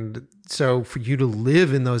crews. And so for you to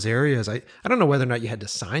live in those areas, I don't know whether or not you had to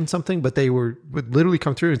sign something, but they would literally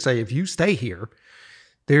come through and say, if you stay here,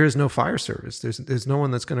 there is no fire service. There's no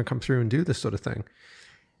one that's going to come through and do this sort of thing.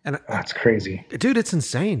 And that's crazy, dude. It's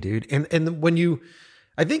insane, dude. And when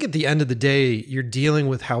I think at the end of the day, you're dealing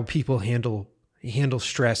with how people handle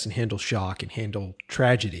stress and handle shock and handle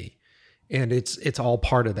tragedy. And it's all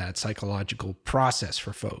part of that psychological process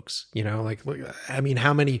for folks, like,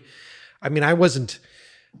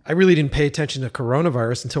 I really didn't pay attention to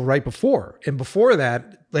coronavirus until right before. And before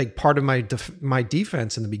that, like, part of my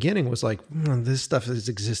defense in the beginning was like, this stuff has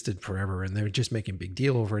existed forever and they're just making a big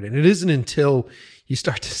deal over it. And it isn't until you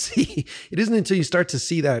start to see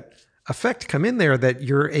that effect come in there that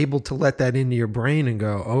you're able to let that into your brain and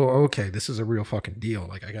go, oh, okay, this is a real fucking deal.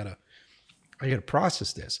 Like, I gotta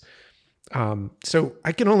process this. So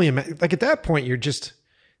I can only imagine, like, at that point,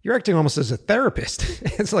 you're acting almost as a therapist.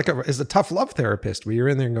 It's like as a tough love therapist, where you're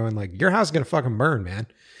in there and going like, your house is going to fucking burn, man.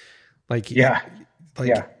 Like,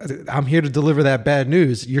 I'm here to deliver that bad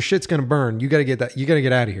news. Your shit's going to burn. You got to get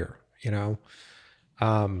out of here.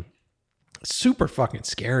 Super fucking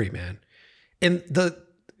scary, man. And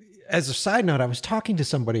as a side note, I was talking to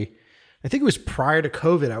somebody, I think it was prior to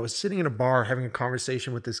COVID. I was sitting in a bar having a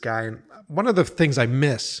conversation with this guy. And one of the things I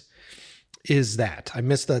miss is that I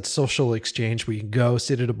miss that social exchange where you can go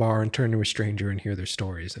sit at a bar and turn to a stranger and hear their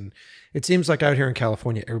stories. And it seems like out here in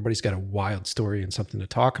California, everybody's got a wild story and something to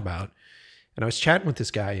talk about. And I was chatting with this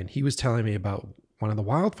guy, and he was telling me about one of the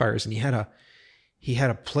wildfires, and he had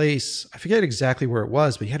a place, I forget exactly where it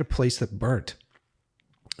was, but he had a place that burnt.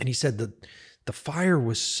 And he said that the fire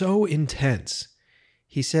was so intense.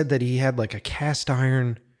 He said that he had like a cast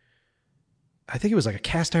iron, I think it was like a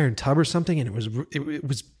cast iron tub or something, and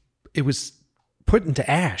it was put into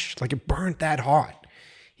ash. Like, it burnt that hot.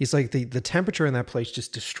 He's like, the temperature in that place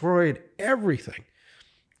just destroyed everything.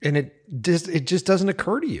 And it just doesn't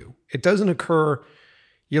occur to you. It doesn't occur.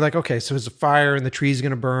 You're like, okay, so there's a fire and the tree's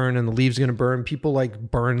going to burn and the leaves are going to burn. People like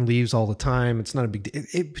burn leaves all the time. It's not a big deal.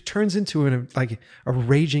 It turns into a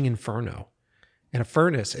raging inferno and a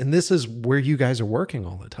furnace. And this is where you guys are working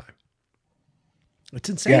all the time. It's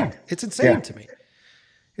insane. Yeah. It's insane to me.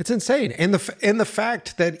 It's insane. And the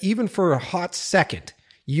fact that even for a hot second,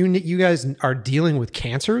 you guys are dealing with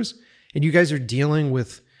cancers, and you guys are dealing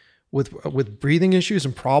with breathing issues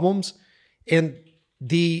and problems. And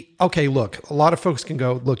okay, look, a lot of folks can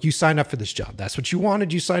go, look, you signed up for this job. That's what you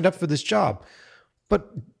wanted. You signed up for this job.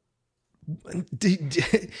 But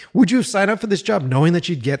would you have signed up for this job knowing that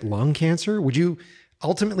you'd get lung cancer? Would you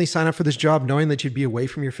ultimately sign up for this job knowing that you'd be away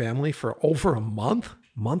from your family for over a month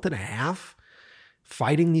and a half,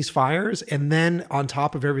 fighting these fires, and then on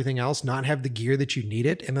top of everything else, not have the gear that you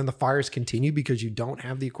needed, and then the fires continue because you don't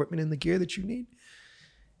have the equipment and the gear that you need?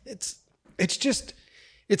 It's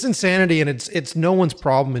insanity, and it's no one's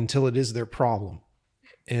problem until it is their problem.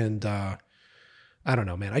 And I don't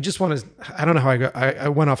know, man. I don't know how I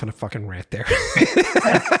went off on a fucking rant there.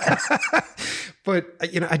 But,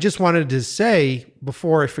 I just wanted to say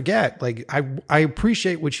before I forget, like, I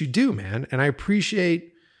appreciate what you do, man. And I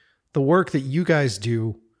appreciate the work that you guys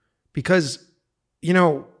do because,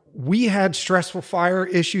 we had stressful fire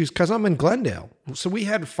issues because I'm in Glendale. So we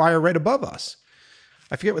had fire right above us.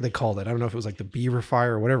 I forget what they called it. I don't know if it was like the Beaver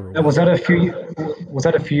Fire or whatever. Was that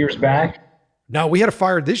a few years back? No, we had a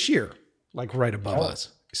fire this year, like right above us.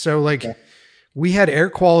 So like we had air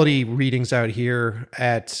quality readings out here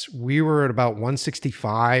we were at about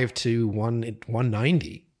 165 to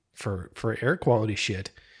 190 for air quality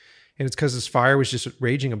shit. And it's because this fire was just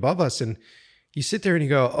raging above us. And you sit there and you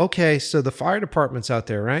go, okay, so the fire department's out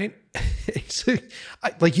there, right? So,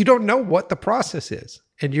 you don't know what the process is.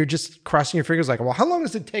 And you're just crossing your fingers like, well, how long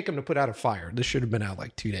does it take them to put out a fire? This should have been out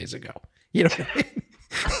like 2 days ago. You know what I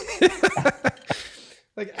mean?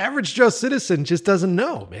 Like average Joe citizen just doesn't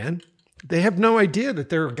know, man. They have no idea that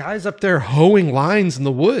there are guys up there hoeing lines in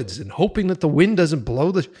the woods and hoping that the wind doesn't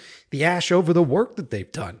blow the ash over the work that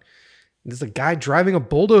they've done. There's a guy driving a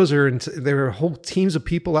bulldozer and there are whole teams of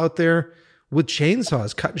people out there with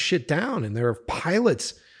chainsaws cutting shit down. And there are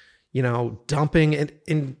pilots, dumping.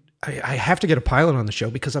 And I have to get a pilot on the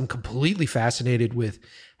show because I'm completely fascinated with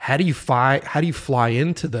how do you fly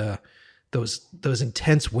into those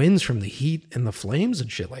intense winds from the heat and the flames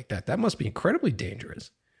and shit like that. That must be incredibly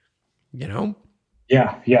dangerous, Yeah.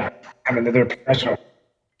 I mean, they're professional.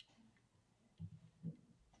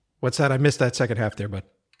 What's that? I missed that second half there, but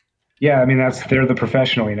yeah, I mean, they're the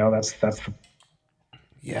professional, that's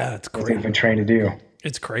yeah, it's what great. they've been trained to do.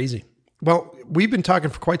 It's crazy. Well, we've been talking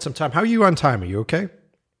for quite some time. How are you on time? Are you okay?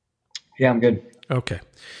 Yeah, I'm good. Okay.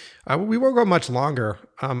 We won't go much longer.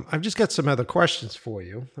 I've just got some other questions for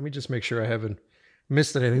you. Let me just make sure I haven't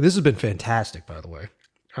missed anything. This has been fantastic, by the way.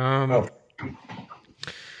 Let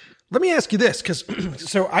me ask you this, because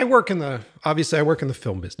so I work in the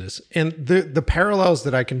film business, and the parallels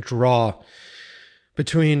that I can draw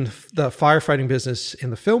between the firefighting business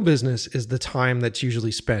and the film business is the time that's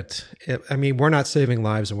usually spent. I mean, we're not saving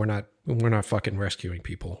lives and we're not fucking rescuing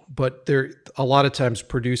people, but a lot of times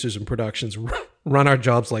producers and productions run our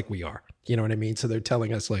jobs like we are. You know what I mean? So they're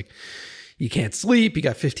telling us like, you can't sleep, you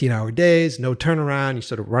got 15-hour days, no turnaround, you're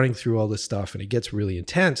sort of running through all this stuff and it gets really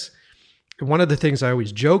intense. And one of the things I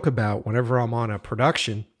always joke about whenever I'm on a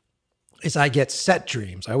production is I get set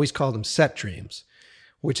dreams. I always call them set dreams,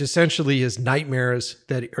 which essentially is nightmares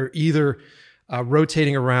that are either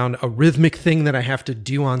rotating around a rhythmic thing that I have to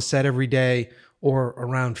do on set every day or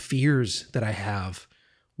around fears that I have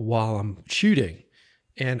while I'm shooting.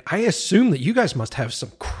 And I assume that you guys must have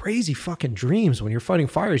some crazy fucking dreams when you're fighting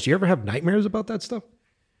fires. Do you ever have nightmares about that stuff?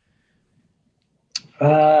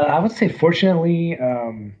 I would say, fortunately,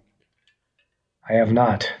 I have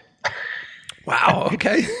not. Wow.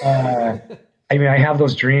 Okay. I mean, I have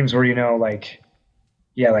those dreams where,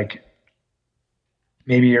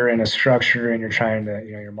 maybe you're in a structure and you're trying to,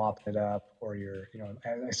 you're mopping it up, or you're,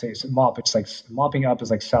 as I say, it's mop. It's like mopping up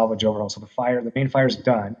is like salvage overhaul. So the main fire's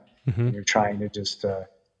done. Mm-hmm. And you're trying to just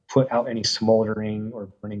put out any smoldering or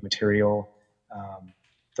burning material.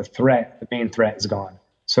 The main threat is gone.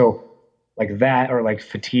 So like that, or like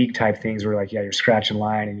fatigue type things where you're scratching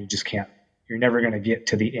line and you just can't, you're never going to get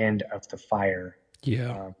to the end of the fire.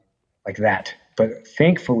 Yeah. Like that. But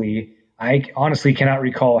thankfully, I honestly cannot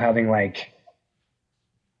recall having like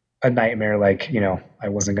a nightmare, I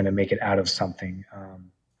wasn't going to make it out of something.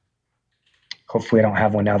 Hopefully I don't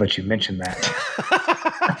have one now that you mentioned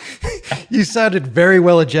that. You sounded very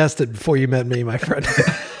well adjusted before you met me, my friend.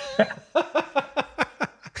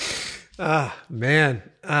 Man.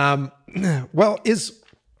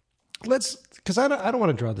 Because I don't want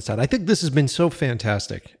to draw this out. I think this has been so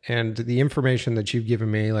fantastic. And the information that you've given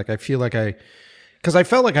me, I feel like because I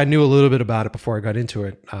felt like I knew a little bit about it before I got into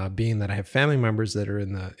it, being that I have family members that are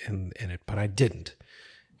in it, but I didn't.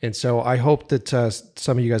 And so I hope that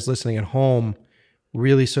some of you guys listening at home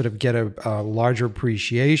really sort of get a larger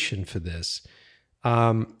appreciation for this.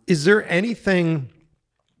 Is there anything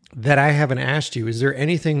that I haven't asked you? Is there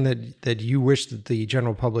anything that you wish that the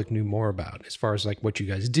general public knew more about as far as like what you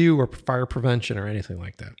guys do or fire prevention or anything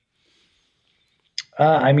like that?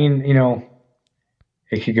 I mean,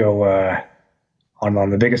 it could go on and on.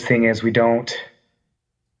 The biggest thing is we don't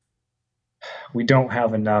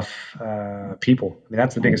have enough people. I mean,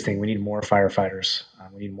 that's the biggest thing. We need more firefighters.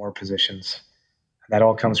 We need more positions. That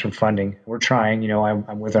all comes from funding. We're trying.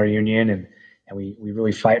 I'm with our union, and we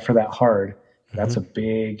really fight for that hard. That's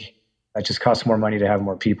that just costs more money to have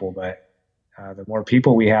more people. But the more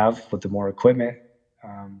people we have with the more equipment,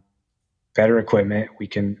 better equipment, we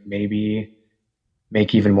can maybe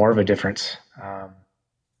make even more of a difference.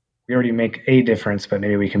 We already make a difference, but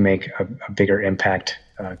maybe we can make a bigger impact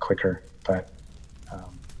quicker. But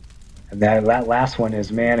and that last one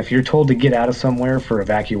is, man, if you're told to get out of somewhere for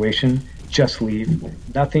evacuation, just leave.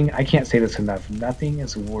 Nothing, I can't say this enough, nothing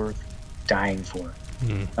is worth dying for.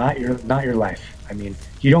 Not your life. I mean,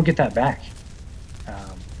 you don't get that back.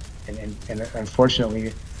 And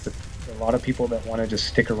unfortunately, a lot of people that want to just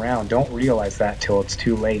stick around don't realize that till it's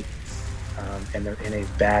too late, and they're in a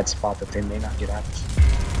bad spot that they may not get out of.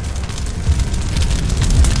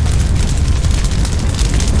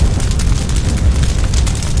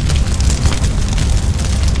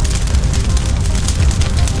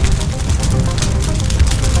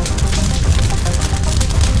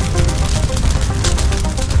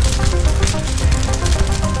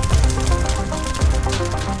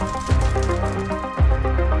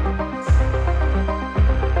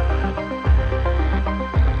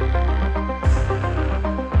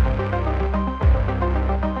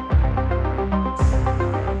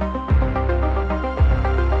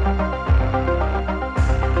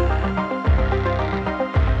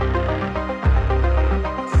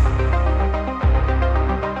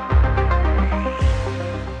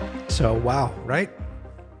 So, wow, right?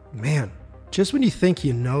 Man, just when you think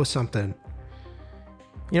you know something,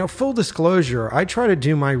 full disclosure, I try to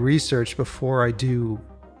do my research before I do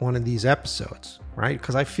one of these episodes, right?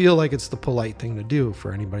 Because I feel like it's the polite thing to do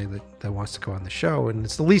for anybody that wants to go on the show, and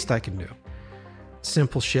it's the least I can do.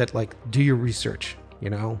 Simple shit like do your research,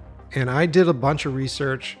 And I did a bunch of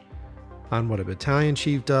research on what a battalion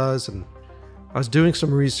chief does, and I was doing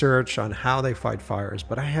some research on how they fight fires,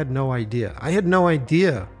 but I had no idea. I had no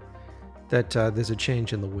idea that there's a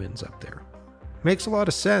change in the winds up there. Makes a lot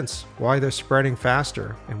of sense why they're spreading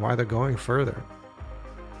faster and why they're going further.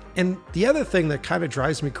 And the other thing that kind of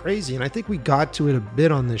drives me crazy, and I think we got to it a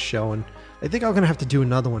bit on this show, and I think I'm going to have to do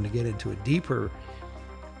another one to get into it deeper,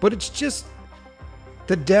 but it's just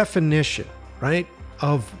the definition, right,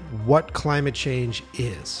 of what climate change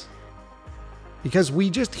is. Because we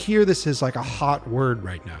just hear this as like a hot word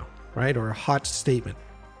right now, right, or a hot statement.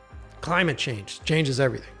 Climate change changes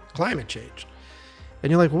everything. Climate change.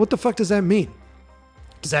 And you're like, well, what the fuck does that mean?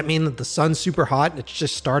 Does that mean that the sun's super hot and it's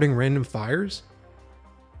just starting random fires?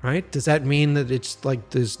 Right? Does that mean that it's like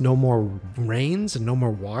there's no more rains and no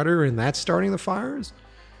more water and that's starting the fires?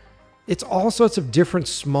 It's all sorts of different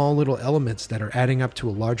small little elements that are adding up to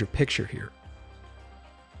a larger picture here.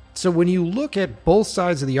 So when you look at both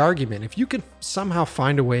sides of the argument, if you can somehow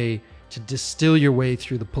find a way to distill your way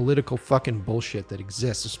through the political fucking bullshit that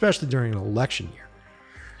exists, especially during an election year,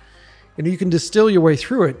 and you can distill your way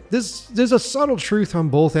through it, there's a subtle truth on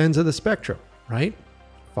both ends of the spectrum, right?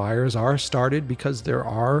 Fires are started because there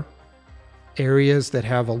are areas that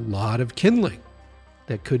have a lot of kindling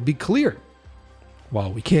that could be cleared.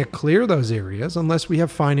 Well, we can't clear those areas unless we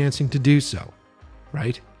have financing to do so,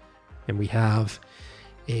 right? And we have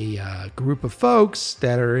a group of folks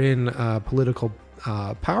that are in political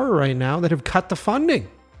power right now that have cut the funding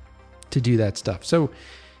to do that stuff. So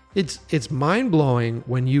it's mind-blowing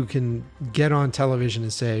when you can get on television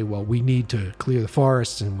and say, well, we need to clear the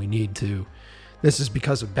forests and this is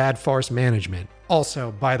because of bad forest management.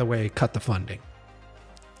 Also, by the way, cut the funding.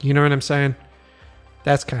 You know what I'm saying?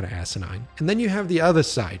 That's kind of asinine. And then you have the other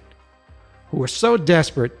side who are so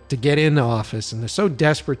desperate to get into office and they're so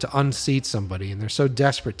desperate to unseat somebody and they're so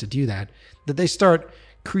desperate to do that they start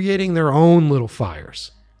creating their own little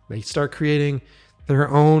fires. They start creating their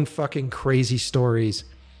own fucking crazy stories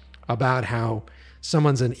about how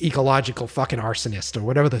someone's an ecological fucking arsonist or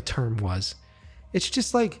whatever the term was. It's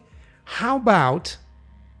just like, how about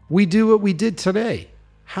we do what we did today?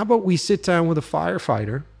 How about we sit down with a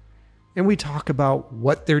firefighter and we talk about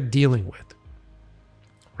what they're dealing with,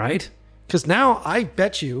 right? Because now I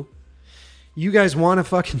bet you guys want to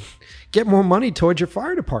fucking get more money towards your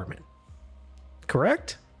fire department,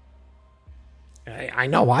 correct? I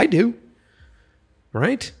know I do,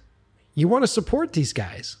 right? You want to support these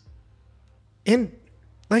guys. And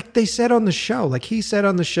like they said on the show, like he said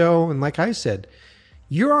on the show, and like I said,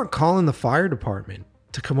 you aren't calling the fire department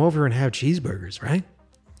to come over and have cheeseburgers, right?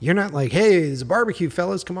 You're not like, hey, there's a barbecue,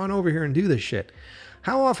 fellas, come on over here and do this shit.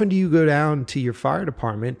 How often do you go down to your fire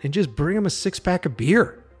department and just bring them a 6-pack of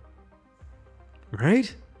beer?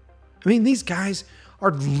 Right? I mean, these guys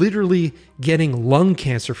are literally getting lung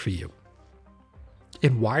cancer for you.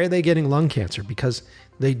 And why are they getting lung cancer? Because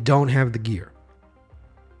they don't have the gear.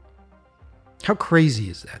 How crazy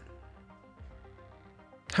is that?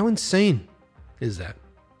 How insane is that?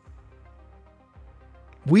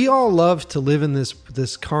 We all love to live in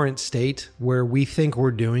this current state where we think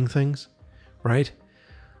we're doing things, right?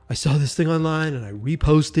 I saw this thing online and I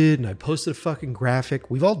reposted and I posted a fucking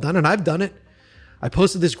graphic. We've all done it. I've done it. I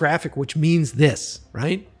posted this graphic, which means this,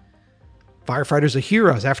 right? Firefighters are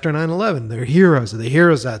heroes after 9/11. They're heroes. They're the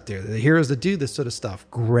heroes out there. They're the heroes that do this sort of stuff.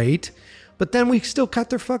 Great. But then we still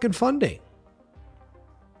cut their fucking funding.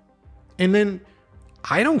 And then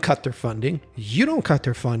I don't cut their funding. You don't cut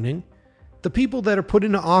their funding. The people that are put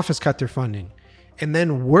into office cut their funding. And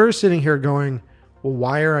then we're sitting here going, well,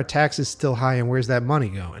 why are our taxes still high and where's that money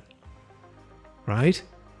going? Right?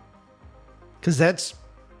 Because that's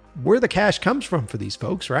where the cash comes from for these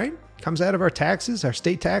folks, right? Comes out of our taxes, our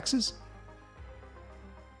state taxes.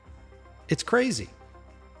 It's crazy.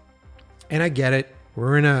 And I get it.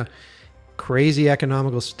 We're in a crazy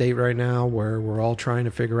economical state right now where we're all trying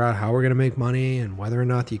to figure out how we're going to make money and whether or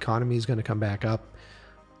not the economy is going to come back up.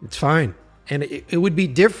 It's fine. And it would be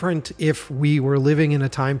different if we were living in a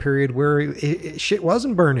time period where shit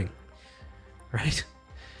wasn't burning, right?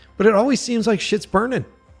 But it always seems like shit's burning,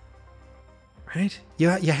 right? You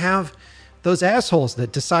have those assholes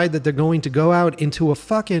that decide that they're going to go out into a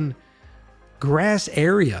fucking grass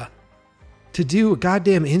area to do a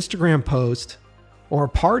goddamn Instagram post or a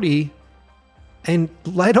party and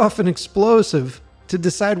light off an explosive to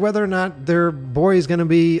decide whether or not their boy is going to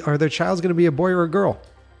be, or their child's going to be a boy or a girl.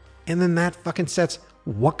 And then that fucking sets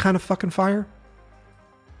what kind of fucking fire?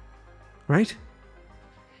 Right?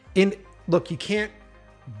 And look, you can't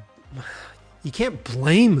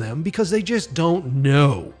blame them because they just don't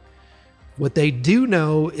know. What they do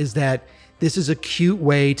know is that this is a cute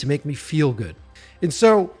way to make me feel good. And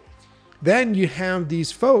so then you have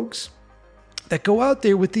these folks that go out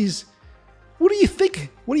there with these, what do you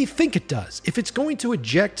think? What do you think it does? If it's going to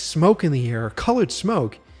eject smoke in the air, colored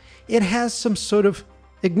smoke, it has some sort of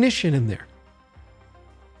ignition in there,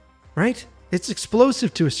 right? It's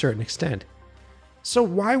explosive to a certain extent. So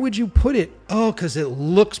why would you put it? Oh, because it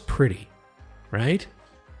looks pretty, right?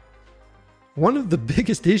 One of the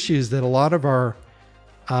biggest issues that a lot of our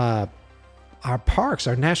parks,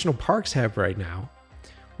 our national parks have right now,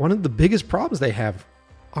 one of the biggest problems they have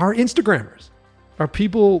are Instagrammers, are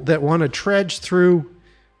people that want to trudge through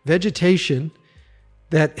vegetation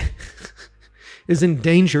that is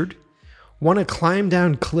endangered, want to climb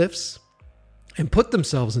down cliffs and put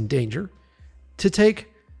themselves in danger to take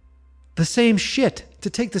the same shit, to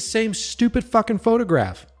take the same stupid fucking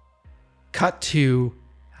photograph. Cut to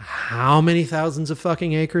how many thousands of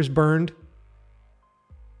fucking acres burned?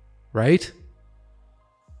 Right?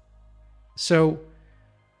 So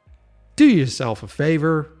do yourself a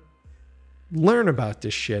favor. Learn about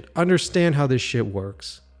this shit. Understand how this shit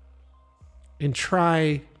works. And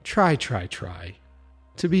try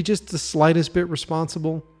to be just the slightest bit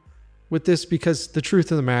responsible with this, because the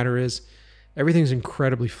truth of the matter is everything's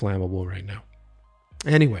incredibly flammable right now.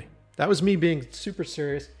 Anyway, that was me being super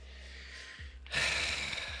serious.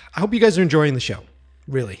 I hope you guys are enjoying the show.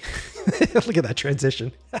 Really. Look at that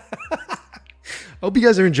transition. I hope you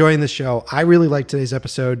guys are enjoying the show. I really like today's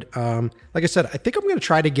episode. Like I said, I think I'm going to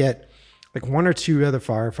try to get like one or two other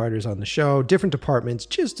firefighters on the show, different departments,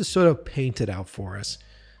 just to sort of paint it out for us.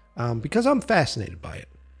 Because I'm fascinated by it.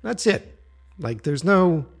 That's it. Like, there's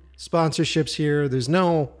no sponsorships here. There's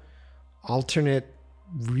no alternate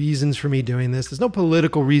reasons for me doing this. There's no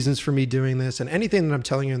political reasons for me doing this. And anything that I'm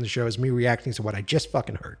telling you on the show is me reacting to what I just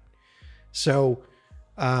fucking heard. So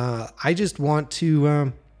I just want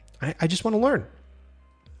to, I just want to learn.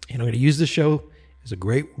 And I'm going to use the show as a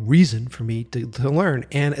great reason for me to learn.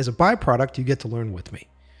 And as a byproduct, you get to learn with me.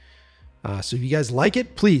 So if you guys like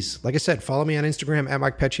it, please, like I said, follow me on Instagram, at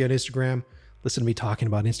Mike Pecci on Instagram. Listen to me talking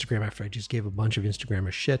about Instagram after I just gave a bunch of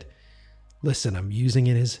Instagrammers shit. Listen, I'm using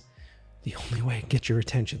it as the only way to get your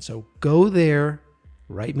attention. So go there,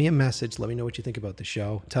 write me a message, let me know what you think about the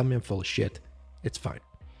show. Tell me I'm full of shit. It's fine.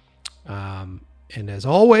 And as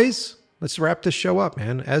always, let's wrap this show up,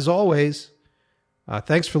 man. As always,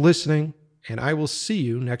 thanks for listening, and I will see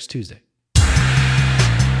you next Tuesday.